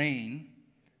must reign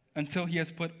until He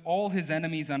has put all His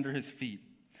enemies under His feet.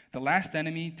 The last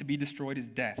enemy to be destroyed is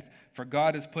death, for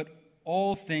God has put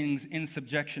all things in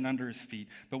subjection under His feet."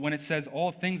 But when it says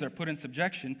all things are put in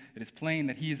subjection, it is plain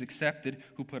that He is accepted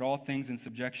who put all things in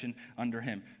subjection under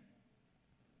Him.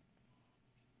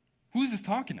 Who is this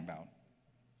talking about?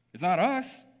 It's not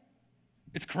us.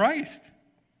 It's Christ.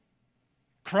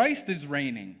 Christ is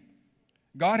reigning.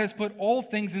 God has put all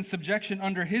things in subjection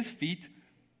under His feet.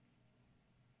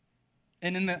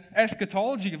 And in the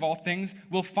eschatology of all things,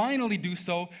 will finally do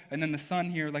so. And then the Son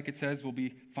here, like it says, will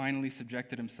be finally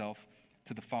subjected himself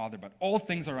to the Father. But all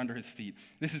things are under his feet.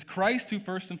 This is Christ who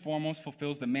first and foremost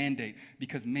fulfills the mandate,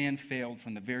 because man failed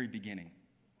from the very beginning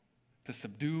to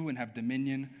subdue and have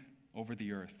dominion over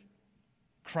the earth.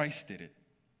 Christ did it.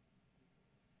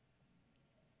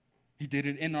 He did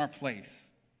it in our place.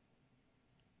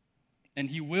 And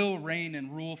he will reign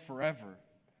and rule forever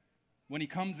when he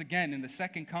comes again in the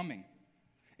second coming,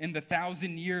 in the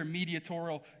 1,000-year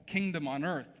mediatorial kingdom on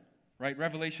earth. Right?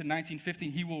 Revelation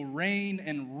 19:15, he will reign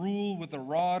and rule with a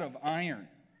rod of iron.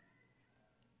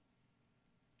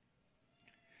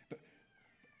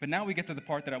 But now we get to the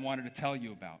part that I wanted to tell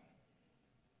you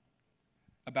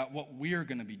about what we're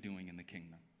going to be doing in the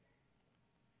kingdom.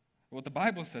 What the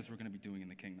Bible says we're going to be doing in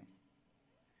the kingdom.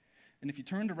 And if you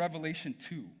turn to Revelation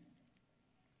 2,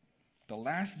 the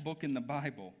last book in the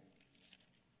Bible,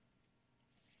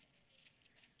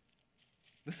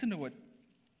 listen to what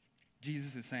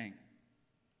Jesus is saying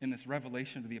in this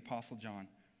revelation to the Apostle John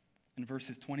in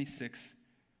verses 26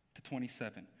 to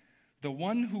 27. The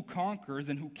one who conquers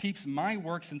and who keeps my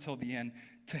works until the end,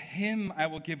 to him I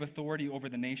will give authority over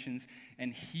the nations,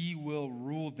 and he will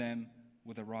rule them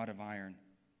with a rod of iron.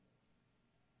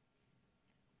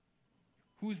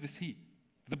 Who is this he?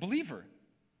 The believer.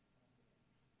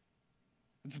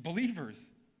 It's believers.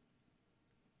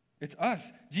 It's us.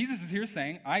 Jesus is here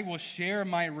saying, I will share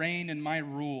my reign and my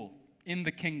rule in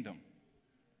the kingdom.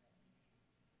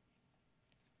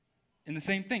 In the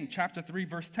same thing, chapter 3,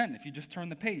 verse 10, if you just turn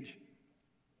the page.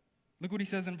 Look what he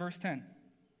says in verse 10.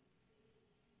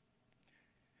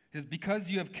 He says, because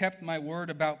you have kept my word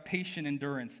about patient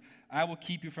endurance, I will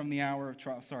keep you from the hour of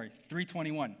trial.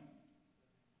 3:21.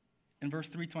 In verse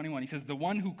 3:21, he says, the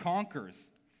one who conquers,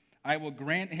 I will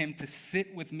grant him to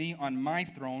sit with me on my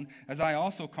throne, as I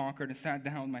also conquered and sat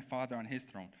down with my Father on his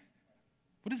throne.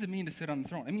 What does it mean to sit on the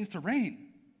throne? It means to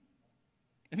reign.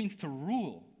 It means to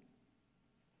rule.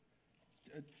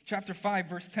 Chapter 5,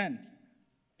 verse 10.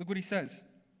 Look what he says.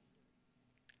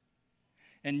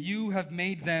 And you have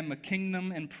made them a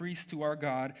kingdom and priests to our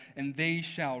God, and they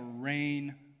shall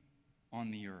reign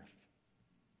on the earth.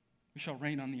 We shall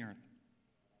reign on the earth.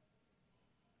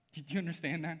 Do you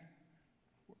understand that?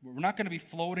 We're not going to be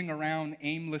floating around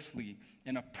aimlessly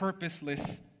in a purposeless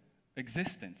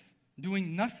existence,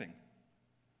 doing nothing.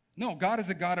 No, God is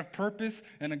a God of purpose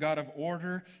and a God of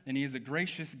order, and he is a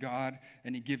gracious God,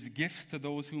 and he gives gifts to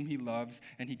those whom he loves,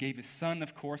 and he gave his Son,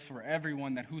 of course, for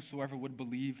everyone, that whosoever would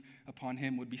believe upon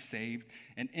him would be saved.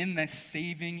 And in that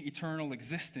saving eternal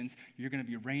existence, you're going to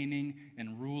be reigning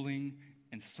and ruling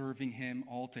and serving him,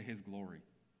 all to his glory.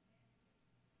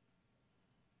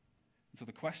 And so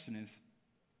the question is,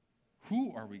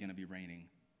 who are we going to be reigning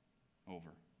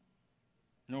over?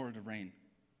 In order to reign,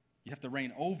 you have to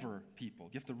reign over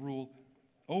people. You have to rule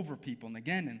over people. And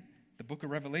again, in the book of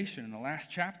Revelation, in the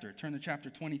last chapter, turn to chapter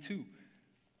 22.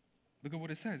 Look at what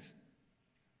it says.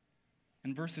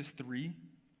 In verses 3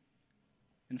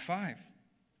 and 5.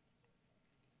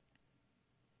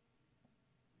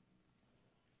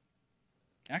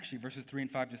 Actually, verses 3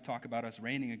 and 5 just talk about us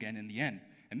reigning again in the end.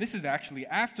 And this is actually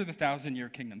after the 1,000-year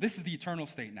kingdom. This is the eternal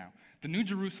state now. The new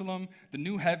Jerusalem, the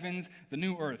new heavens, the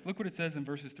new earth. Look what it says in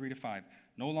verses 3 to 5.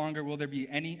 No longer will there be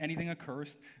anything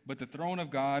accursed, but the throne of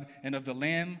God and of the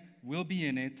Lamb will be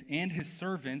in it, and his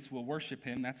servants will worship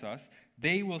him, that's us.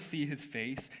 They will see his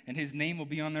face, and his name will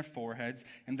be on their foreheads,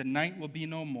 and the night will be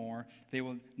no more. They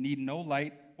will need no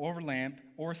light or lamp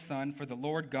or sun, for the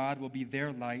Lord God will be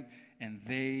their light, and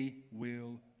they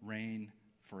will reign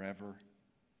forever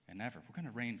and ever. We're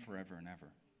going to reign forever and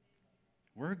ever.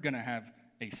 We're going to have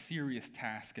a serious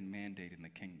task and mandate in the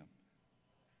kingdom.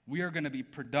 We are going to be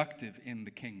productive in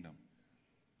the kingdom.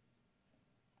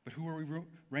 But who are we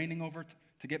reigning over?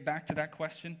 To get back to that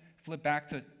question, flip back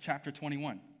to chapter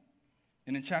 21.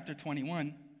 And in chapter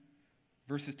 21,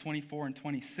 verses 24 and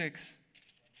 26,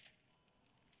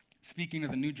 speaking of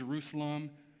the New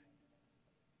Jerusalem,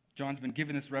 John's been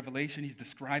given this revelation. He's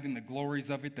describing the glories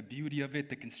of it, the beauty of it,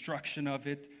 the construction of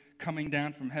it, coming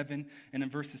down from heaven. And in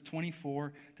verses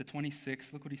 24 to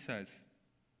 26, look what he says.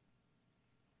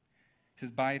 He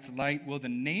says, by its light will the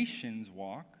nations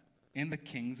walk, and the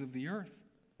kings of the earth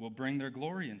will bring their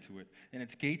glory into it. And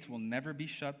its gates will never be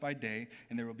shut by day,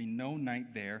 and there will be no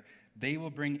night there. They will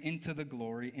bring into the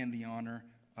glory and the honor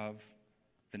of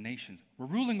the nations. We're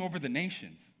ruling over the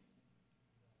nations.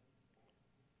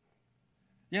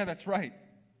 Yeah, that's right.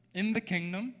 In the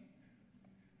kingdom,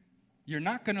 you're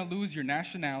not going to lose your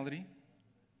nationality.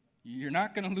 You're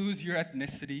not going to lose your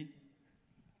ethnicity.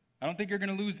 I don't think you're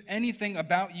going to lose anything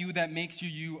about you that makes you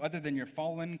you other than your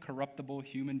fallen, corruptible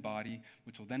human body,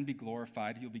 which will then be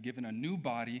glorified. You'll be given a new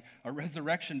body, a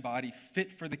resurrection body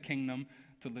fit for the kingdom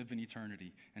to live in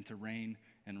eternity and to reign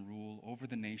and rule over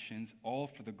the nations, all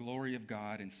for the glory of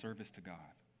God and service to God.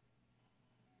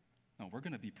 No, we're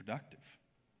going to be productive.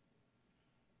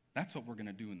 That's what we're going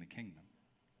to do in the kingdom.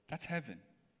 That's heaven.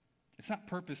 It's not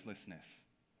purposelessness.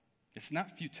 It's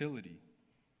not futility.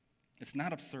 It's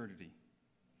not absurdity.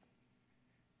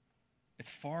 It's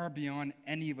far beyond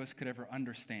any of us could ever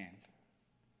understand.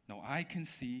 No eye can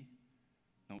see,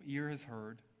 no ear has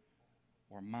heard,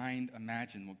 or mind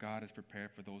imagine what God has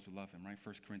prepared for those who love him, right?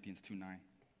 1 Corinthians 2:9.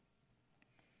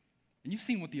 And you've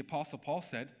seen what the Apostle Paul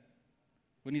said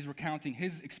when he's recounting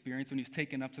his experience when he's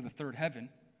taken up to the third heaven.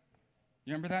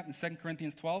 You remember that in 2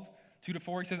 Corinthians 12,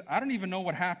 2-4? He says, I don't even know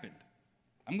what happened.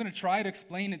 I'm going to try to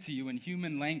explain it to you in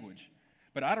human language,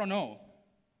 but I don't know.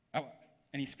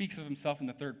 And he speaks of himself in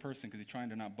the third person because he's trying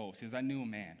to not boast. He says, I knew a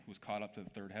man who was caught up to the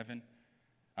third heaven.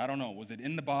 I don't know. Was it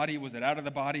in the body? Was it out of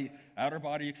the body? Outer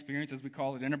body experience, as we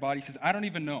call it, inner body. He says, I don't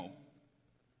even know.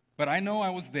 But I know I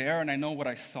was there, and I know what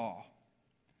I saw.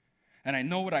 And I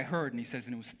know what I heard. And he says,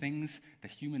 and it was things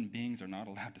that human beings are not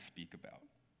allowed to speak about.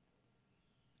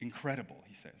 Incredible,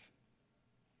 he says.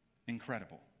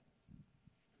 Incredible.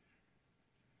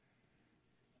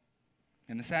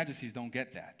 And the Sadducees don't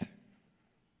get that.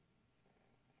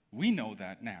 We know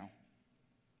that now.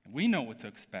 And we know what to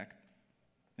expect.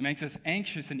 It makes us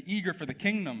anxious and eager for the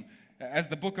kingdom. As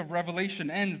the book of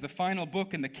Revelation ends, the final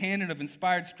book in the canon of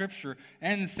inspired scripture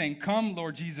ends saying, come,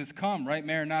 Lord Jesus, come, right?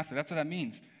 Maranatha. That's what that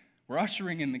means. We're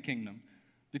ushering in the kingdom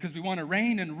because we want to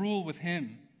reign and rule with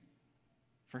him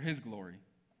for his glory.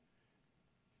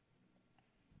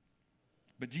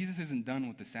 But Jesus isn't done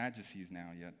with the Sadducees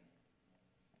now yet.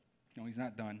 No, he's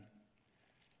not done.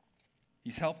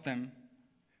 He's helped them.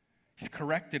 He's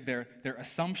corrected their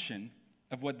assumption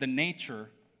of what the nature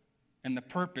and the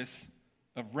purpose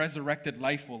of resurrected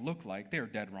life will look like. They're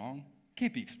dead wrong. It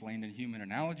can't be explained in human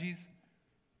analogies.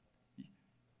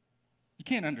 You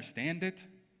can't understand it.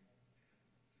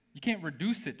 You can't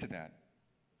reduce it to that.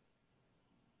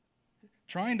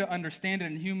 Trying to understand it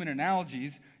in human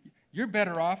analogies, you're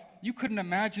better off. You couldn't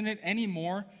imagine it any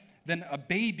more than a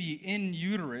baby in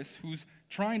uterus who's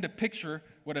trying to picture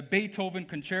what a Beethoven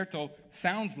concerto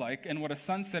sounds like and what a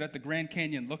sunset at the Grand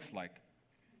Canyon looks like.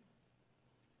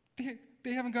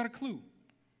 They haven't got a clue.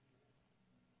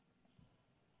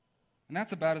 And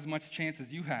that's about as much chance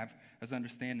as you have as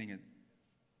understanding it,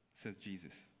 says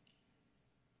Jesus.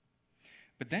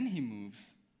 But then he moves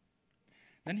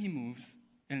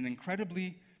in an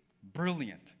incredibly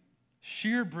brilliant,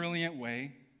 sheer brilliant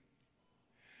way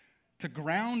to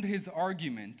ground his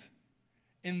argument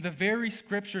in the very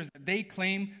scriptures that they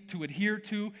claim to adhere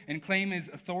to and claim is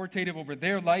authoritative over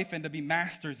their life and to be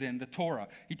masters in, the Torah.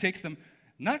 He takes them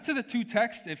not to the two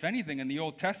texts, if anything, in the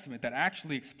Old Testament that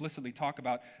actually explicitly talk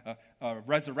about a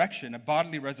resurrection, a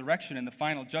bodily resurrection in the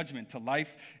final judgment to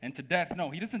life and to death. No,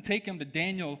 he doesn't take them to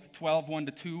Daniel 12,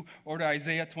 1-2, or to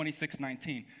Isaiah 26,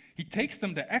 19. He takes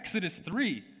them to Exodus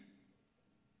 3.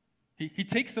 He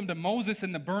takes them to Moses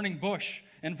in the burning bush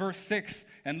in verse 6.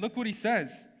 And look what he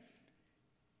says.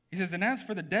 He says, and as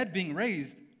for the dead being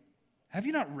raised, have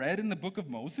you not read in the book of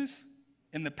Moses,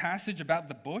 in the passage about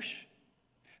the bush,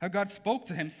 how God spoke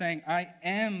to him saying, I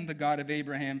am the God of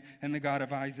Abraham and the God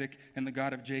of Isaac and the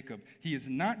God of Jacob. He is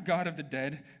not God of the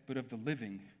dead, but of the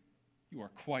living. You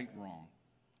are quite wrong.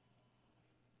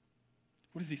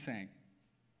 What is he saying?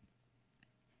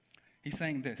 He's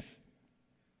saying this.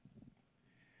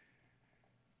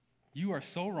 You are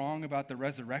so wrong about the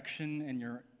resurrection and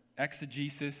your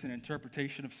exegesis and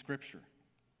interpretation of Scripture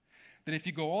that if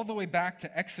you go all the way back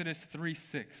to Exodus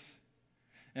 3:6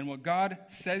 and what God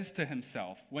says to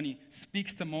himself when he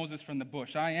speaks to Moses from the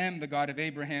bush, I am the God of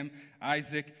Abraham,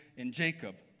 Isaac, and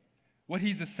Jacob. What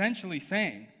he's essentially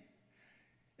saying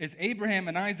is Abraham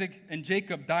and Isaac and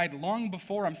Jacob died long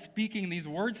before I'm speaking these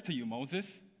words to you, Moses.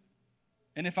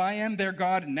 And if I am their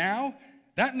God now,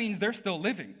 that means they're still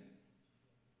living.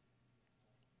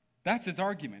 That's his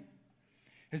argument.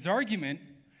 His argument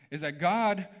is that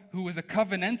God, who is a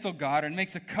covenantal God and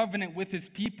makes a covenant with his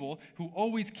people, who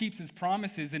always keeps his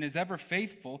promises and is ever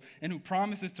faithful, and who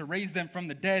promises to raise them from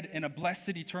the dead in a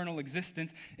blessed eternal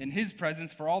existence in his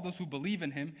presence for all those who believe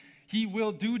in him, he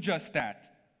will do just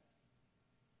that.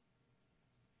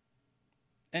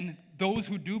 And those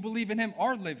who do believe in him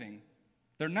are living.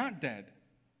 They're not dead.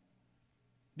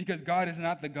 Because God is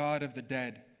not the God of the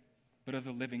dead, but of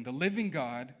the living. The living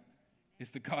God is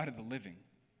the God of the living.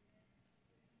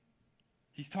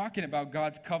 He's talking about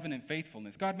God's covenant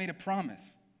faithfulness. God made a promise.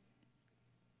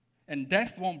 And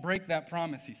death won't break that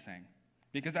promise, he's saying,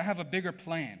 because I have a bigger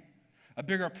plan, a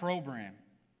bigger program.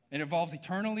 It involves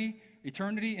eternity,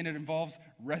 and it involves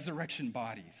resurrection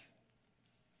bodies.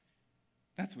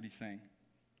 That's what he's saying.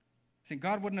 He's saying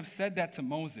God wouldn't have said that to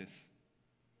Moses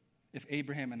if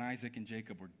Abraham and Isaac and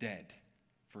Jacob were dead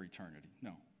for eternity.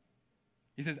 No.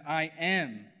 He says, I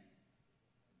am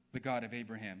the God of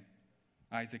Abraham,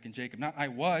 Isaac, and Jacob. Not I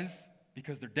was,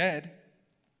 because they're dead.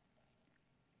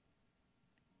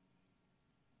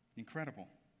 Incredible.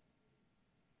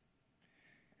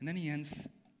 And then he ends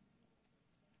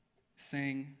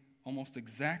saying almost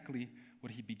exactly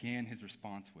what he began his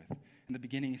response with. In the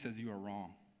beginning, he says, you are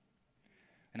wrong.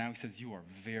 And now he says, you are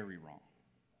very wrong.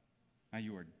 Now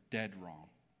you are dead wrong.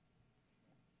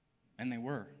 And they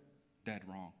were dead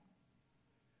wrong.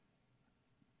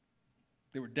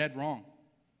 They were dead wrong.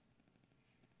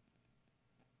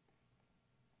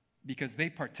 Because they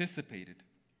participated,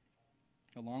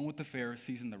 along with the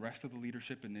Pharisees and the rest of the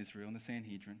leadership in Israel and the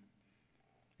Sanhedrin,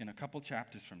 in a couple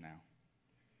chapters from now,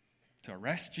 to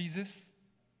arrest Jesus,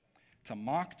 to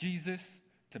mock Jesus,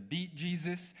 to beat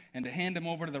Jesus, and to hand him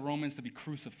over to the Romans to be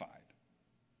crucified.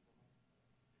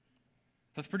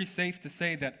 So it's pretty safe to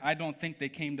say that I don't think they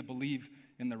came to believe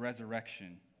in the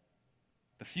resurrection,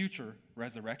 the future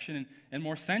resurrection, and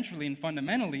more centrally and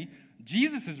fundamentally,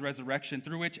 Jesus' resurrection,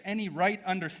 through which any right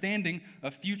understanding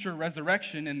of future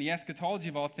resurrection and the eschatology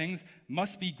of all things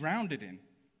must be grounded in.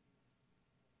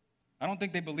 I don't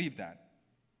think they believe that.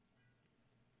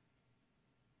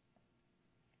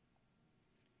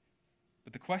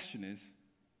 But the question is,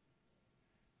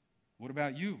 what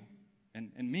about you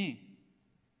and me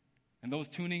and those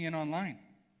tuning in online?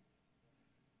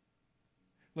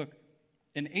 Look,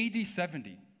 in AD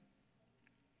 70,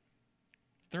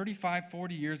 35,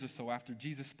 40 years or so after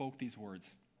Jesus spoke these words,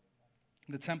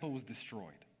 the temple was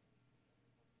destroyed.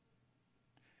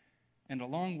 And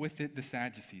along with it, the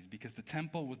Sadducees, because the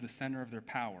temple was the center of their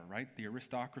power, right? The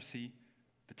aristocracy,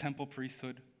 the temple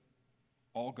priesthood,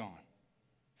 all gone.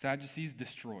 Sadducees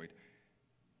destroyed.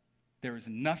 There is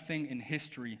nothing in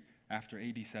history after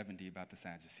AD 70 about the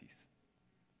Sadducees.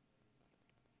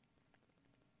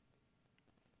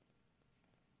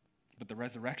 But the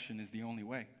resurrection is the only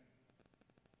way.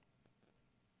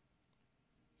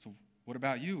 So what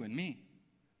about you and me?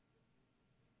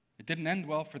 It didn't end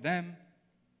well for them.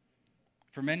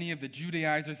 For many of the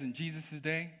Judaizers in Jesus'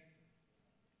 day.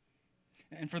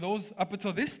 And for those up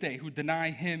until this day who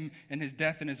deny him and his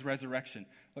death and his resurrection.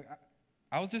 Look,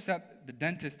 I was just at the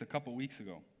dentist a couple weeks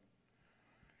ago.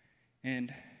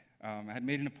 And I had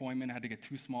made an appointment. I had to get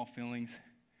 2 small fillings.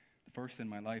 The first in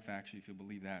my life, actually, if you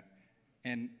believe that.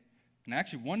 And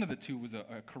actually, one of the 2 was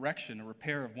a correction, a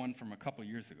repair of one from a couple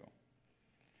years ago.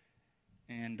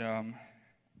 And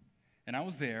I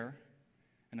was there.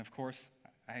 And of course,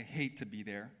 I hate to be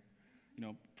there. You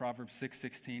know, Proverbs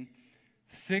 6:16.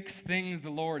 6 things the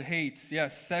Lord hates.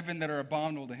 Yes, 7 that are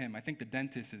abominable to him. I think the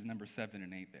dentist is number 7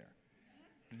 and 8 there.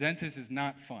 The dentist is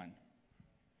not fun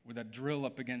with that drill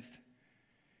up against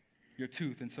your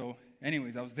tooth. And so,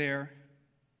 anyways, I was there.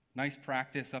 Nice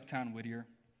practice, uptown Whittier.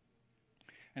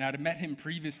 And I'd met him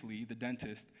previously, the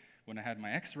dentist, when I had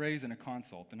my x-rays and a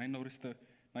consult. And I noticed the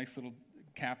nice little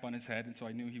cap on his head, and so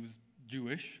I knew he was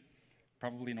Jewish,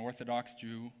 probably an Orthodox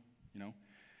Jew, you know.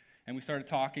 And we started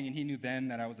talking, and he knew then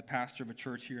that I was a pastor of a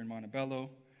church here in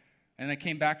Montebello. And I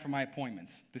came back from my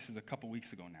appointments. This is a couple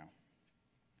weeks ago now.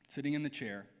 Sitting in the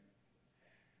chair,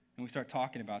 and we start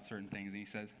talking about certain things, and he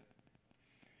says,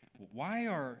 why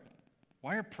are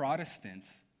Protestants,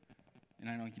 and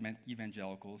I know he meant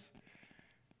evangelicals,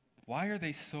 why are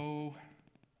they so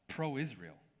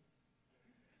pro-Israel?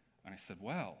 And I said,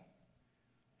 well,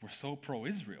 we're so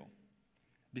pro-Israel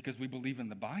because we believe in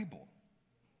the Bible,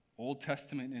 Old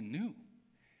Testament and New.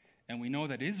 And we know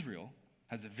that Israel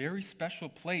has a very special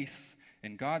place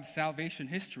in God's salvation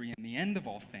history and the end of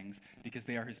all things because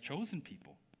they are his chosen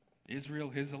people. Israel,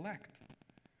 his elect.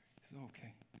 I said,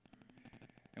 okay.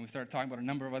 And we started talking about a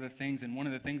number of other things, and one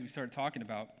of the things we started talking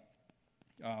about,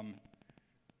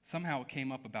 somehow it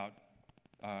came up about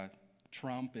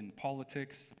Trump and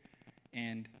politics,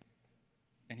 and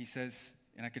he says,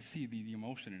 and I could see the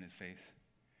emotion in his face.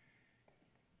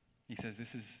 He says,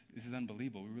 "This is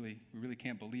unbelievable. We really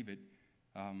can't believe it.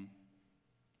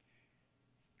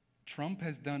 Trump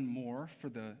has done more for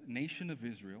the nation of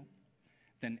Israel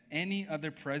than any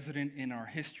other president in our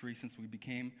history since we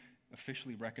became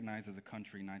officially recognized as a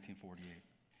country in 1948."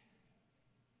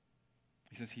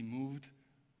 He says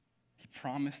he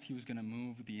promised he was going to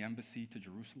move the embassy to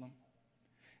Jerusalem,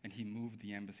 and he moved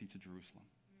the embassy to Jerusalem.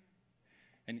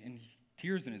 And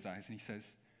tears in his eyes, and he says,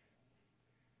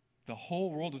 The whole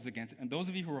world was against him. And those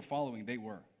of you who were following, they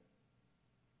were.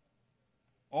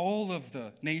 All of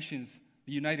the nations,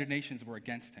 the United Nations, were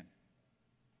against him.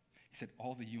 He said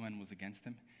all the UN was against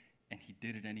him, and he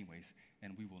did it anyways,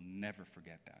 and we will never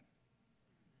forget that.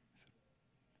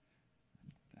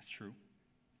 That's true.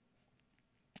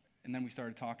 And then we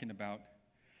started talking about,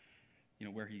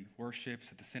 where he worships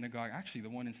at the synagogue. Actually, the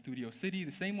one in Studio City,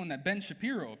 the same one that Ben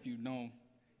Shapiro, if you know,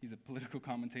 he's a political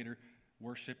commentator,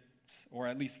 worships, or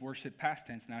at least worship past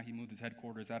tense now. He moved his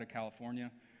headquarters out of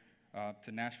California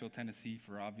to Nashville, Tennessee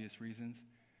for obvious reasons.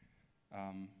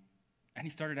 And he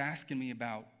started asking me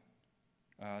about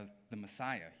the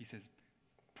Messiah. He says,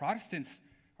 Protestants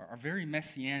are very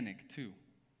messianic too.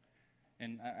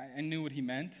 And I knew what he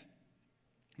meant.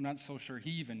 I'm not so sure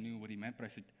he even knew what he meant, but I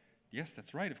said, yes,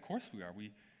 that's right, of course we are.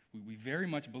 We very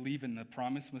much believe in the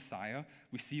promised Messiah.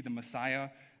 We see the Messiah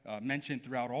mentioned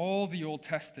throughout all the Old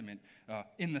Testament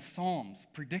in the Psalms,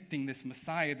 predicting this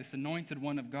Messiah, this anointed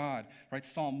one of God. Right?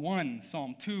 Psalm 1,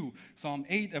 Psalm 2, Psalm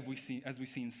 8, as we've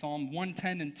seen, Psalm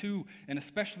 110 and 2, and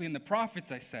especially in the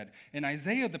prophets, I said, in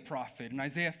Isaiah the prophet, in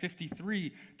Isaiah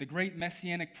 53, the great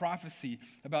messianic prophecy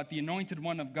about the anointed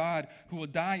one of God who will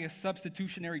die a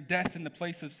substitutionary death in the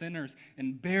place of sinners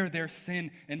and bear their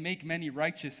sin and make many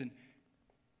righteous.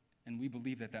 And we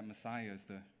believe that Messiah is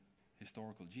the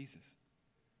historical Jesus.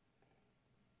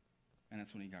 And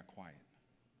that's when he got quiet.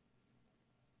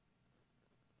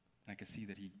 And I could see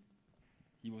that he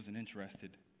wasn't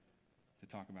interested to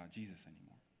talk about Jesus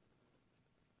anymore.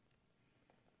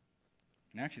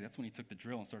 And actually, that's when he took the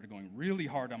drill and started going really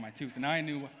hard on my tooth. And I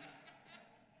knew,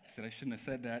 I said I shouldn't have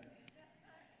said that.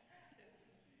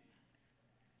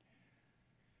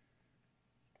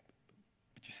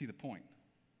 But you see the point.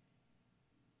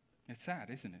 It's sad,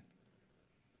 isn't it?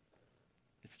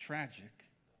 It's tragic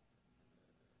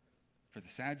for the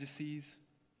Sadducees,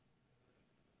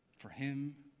 for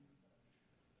him,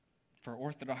 for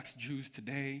Orthodox Jews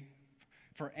today,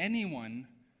 for anyone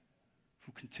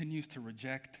who continues to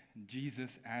reject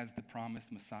Jesus as the promised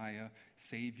Messiah,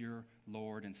 Savior,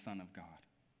 Lord, and Son of God.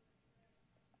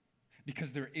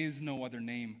 Because there is no other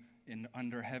name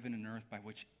under heaven and earth by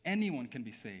which anyone can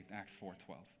be saved, Acts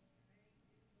 4:12.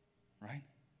 Right?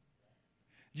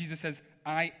 Jesus says,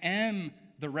 I am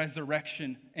the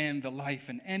resurrection and the life,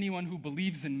 and anyone who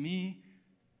believes in me,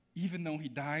 even though he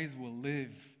dies, will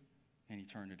live in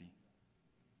eternity.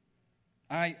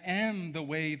 I am the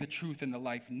way, the truth, and the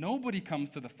life. Nobody comes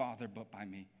to the Father but by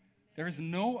me. There is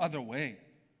no other way.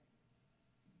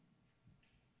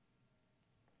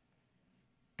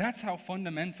 That's how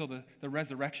fundamental the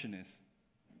resurrection is.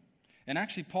 And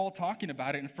actually, Paul talking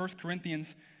about it in 1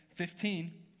 Corinthians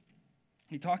 15,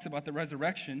 he talks about the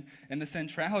resurrection and the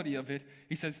centrality of it.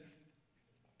 He says,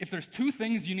 if there's two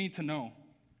things you need to know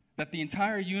that the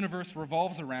entire universe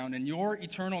revolves around and your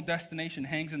eternal destination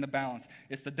hangs in the balance,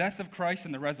 it's the death of Christ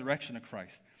and the resurrection of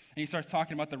Christ. And he starts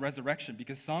talking about the resurrection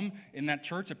because some in that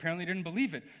church apparently didn't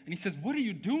believe it. And he says, what are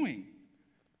you doing?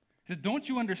 He says, don't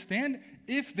you understand?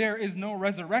 If there is no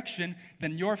resurrection,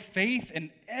 then your faith and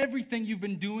everything you've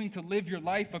been doing to live your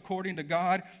life according to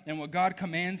God and what God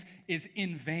commands is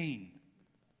in vain.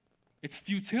 It's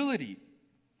futility.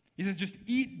 He says, just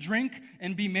eat, drink,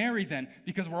 and be merry then,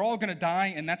 because we're all going to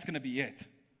die, and that's going to be it.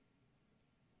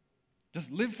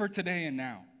 Just live for today and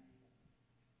now,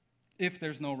 if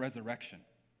there's no resurrection.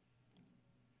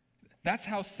 That's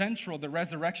how central the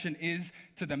resurrection is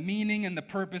to the meaning and the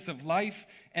purpose of life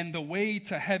and the way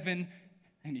to heaven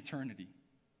and eternity.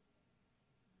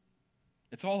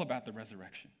 It's all about the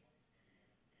resurrection.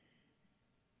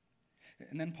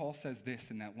 And then Paul says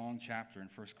this in that long chapter in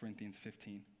 1 Corinthians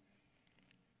 15.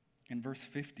 In verse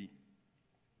 50,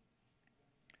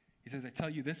 he says, I tell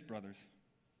you this, brothers,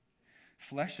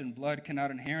 flesh and blood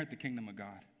cannot inherit the kingdom of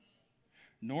God,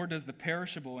 nor does the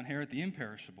perishable inherit the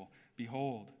imperishable.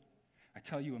 Behold, I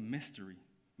tell you a mystery.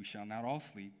 We shall not all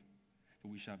sleep,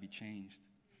 but we shall be changed.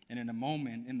 And in a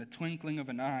moment, in the twinkling of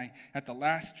an eye, at the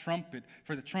last trumpet,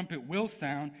 for the trumpet will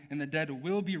sound, and the dead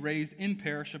will be raised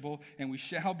imperishable, and we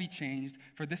shall be changed.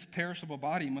 For this perishable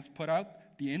body must put out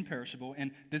the imperishable,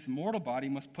 and this mortal body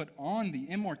must put on the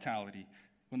immortality.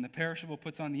 When the perishable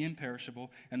puts on the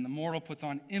imperishable, and the mortal puts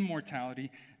on immortality,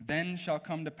 then shall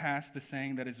come to pass the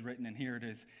saying that is written, and here it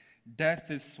is. Death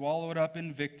is swallowed up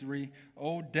in victory.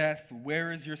 O death,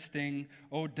 where is your sting?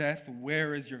 O death,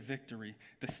 where is your victory?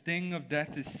 The sting of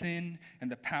death is sin, and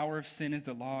the power of sin is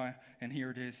the law. And here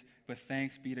it is. But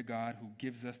thanks be to God who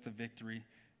gives us the victory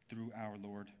through our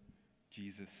Lord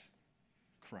Jesus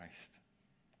Christ.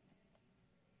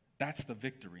 That's the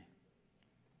victory.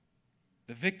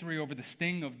 The victory over the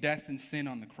sting of death and sin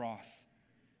on the cross.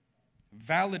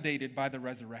 validated by the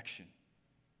resurrection.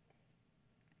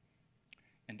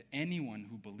 And anyone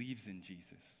who believes in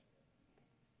Jesus,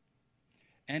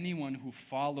 anyone who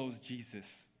follows Jesus,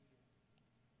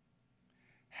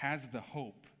 has the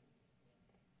hope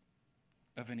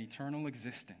of an eternal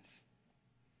existence,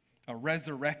 a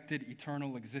resurrected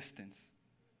eternal existence,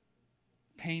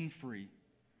 pain-free,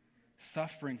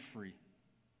 suffering-free,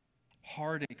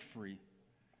 heartache-free,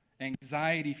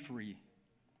 anxiety-free,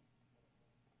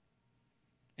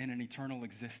 in an eternal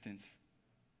existence,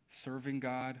 serving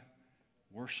God,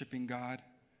 worshiping God,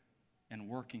 and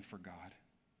working for God,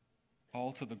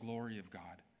 all to the glory of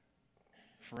God,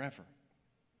 forever.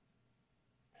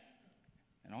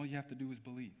 And all you have to do is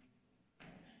believe.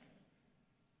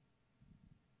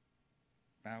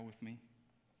 Bow with me.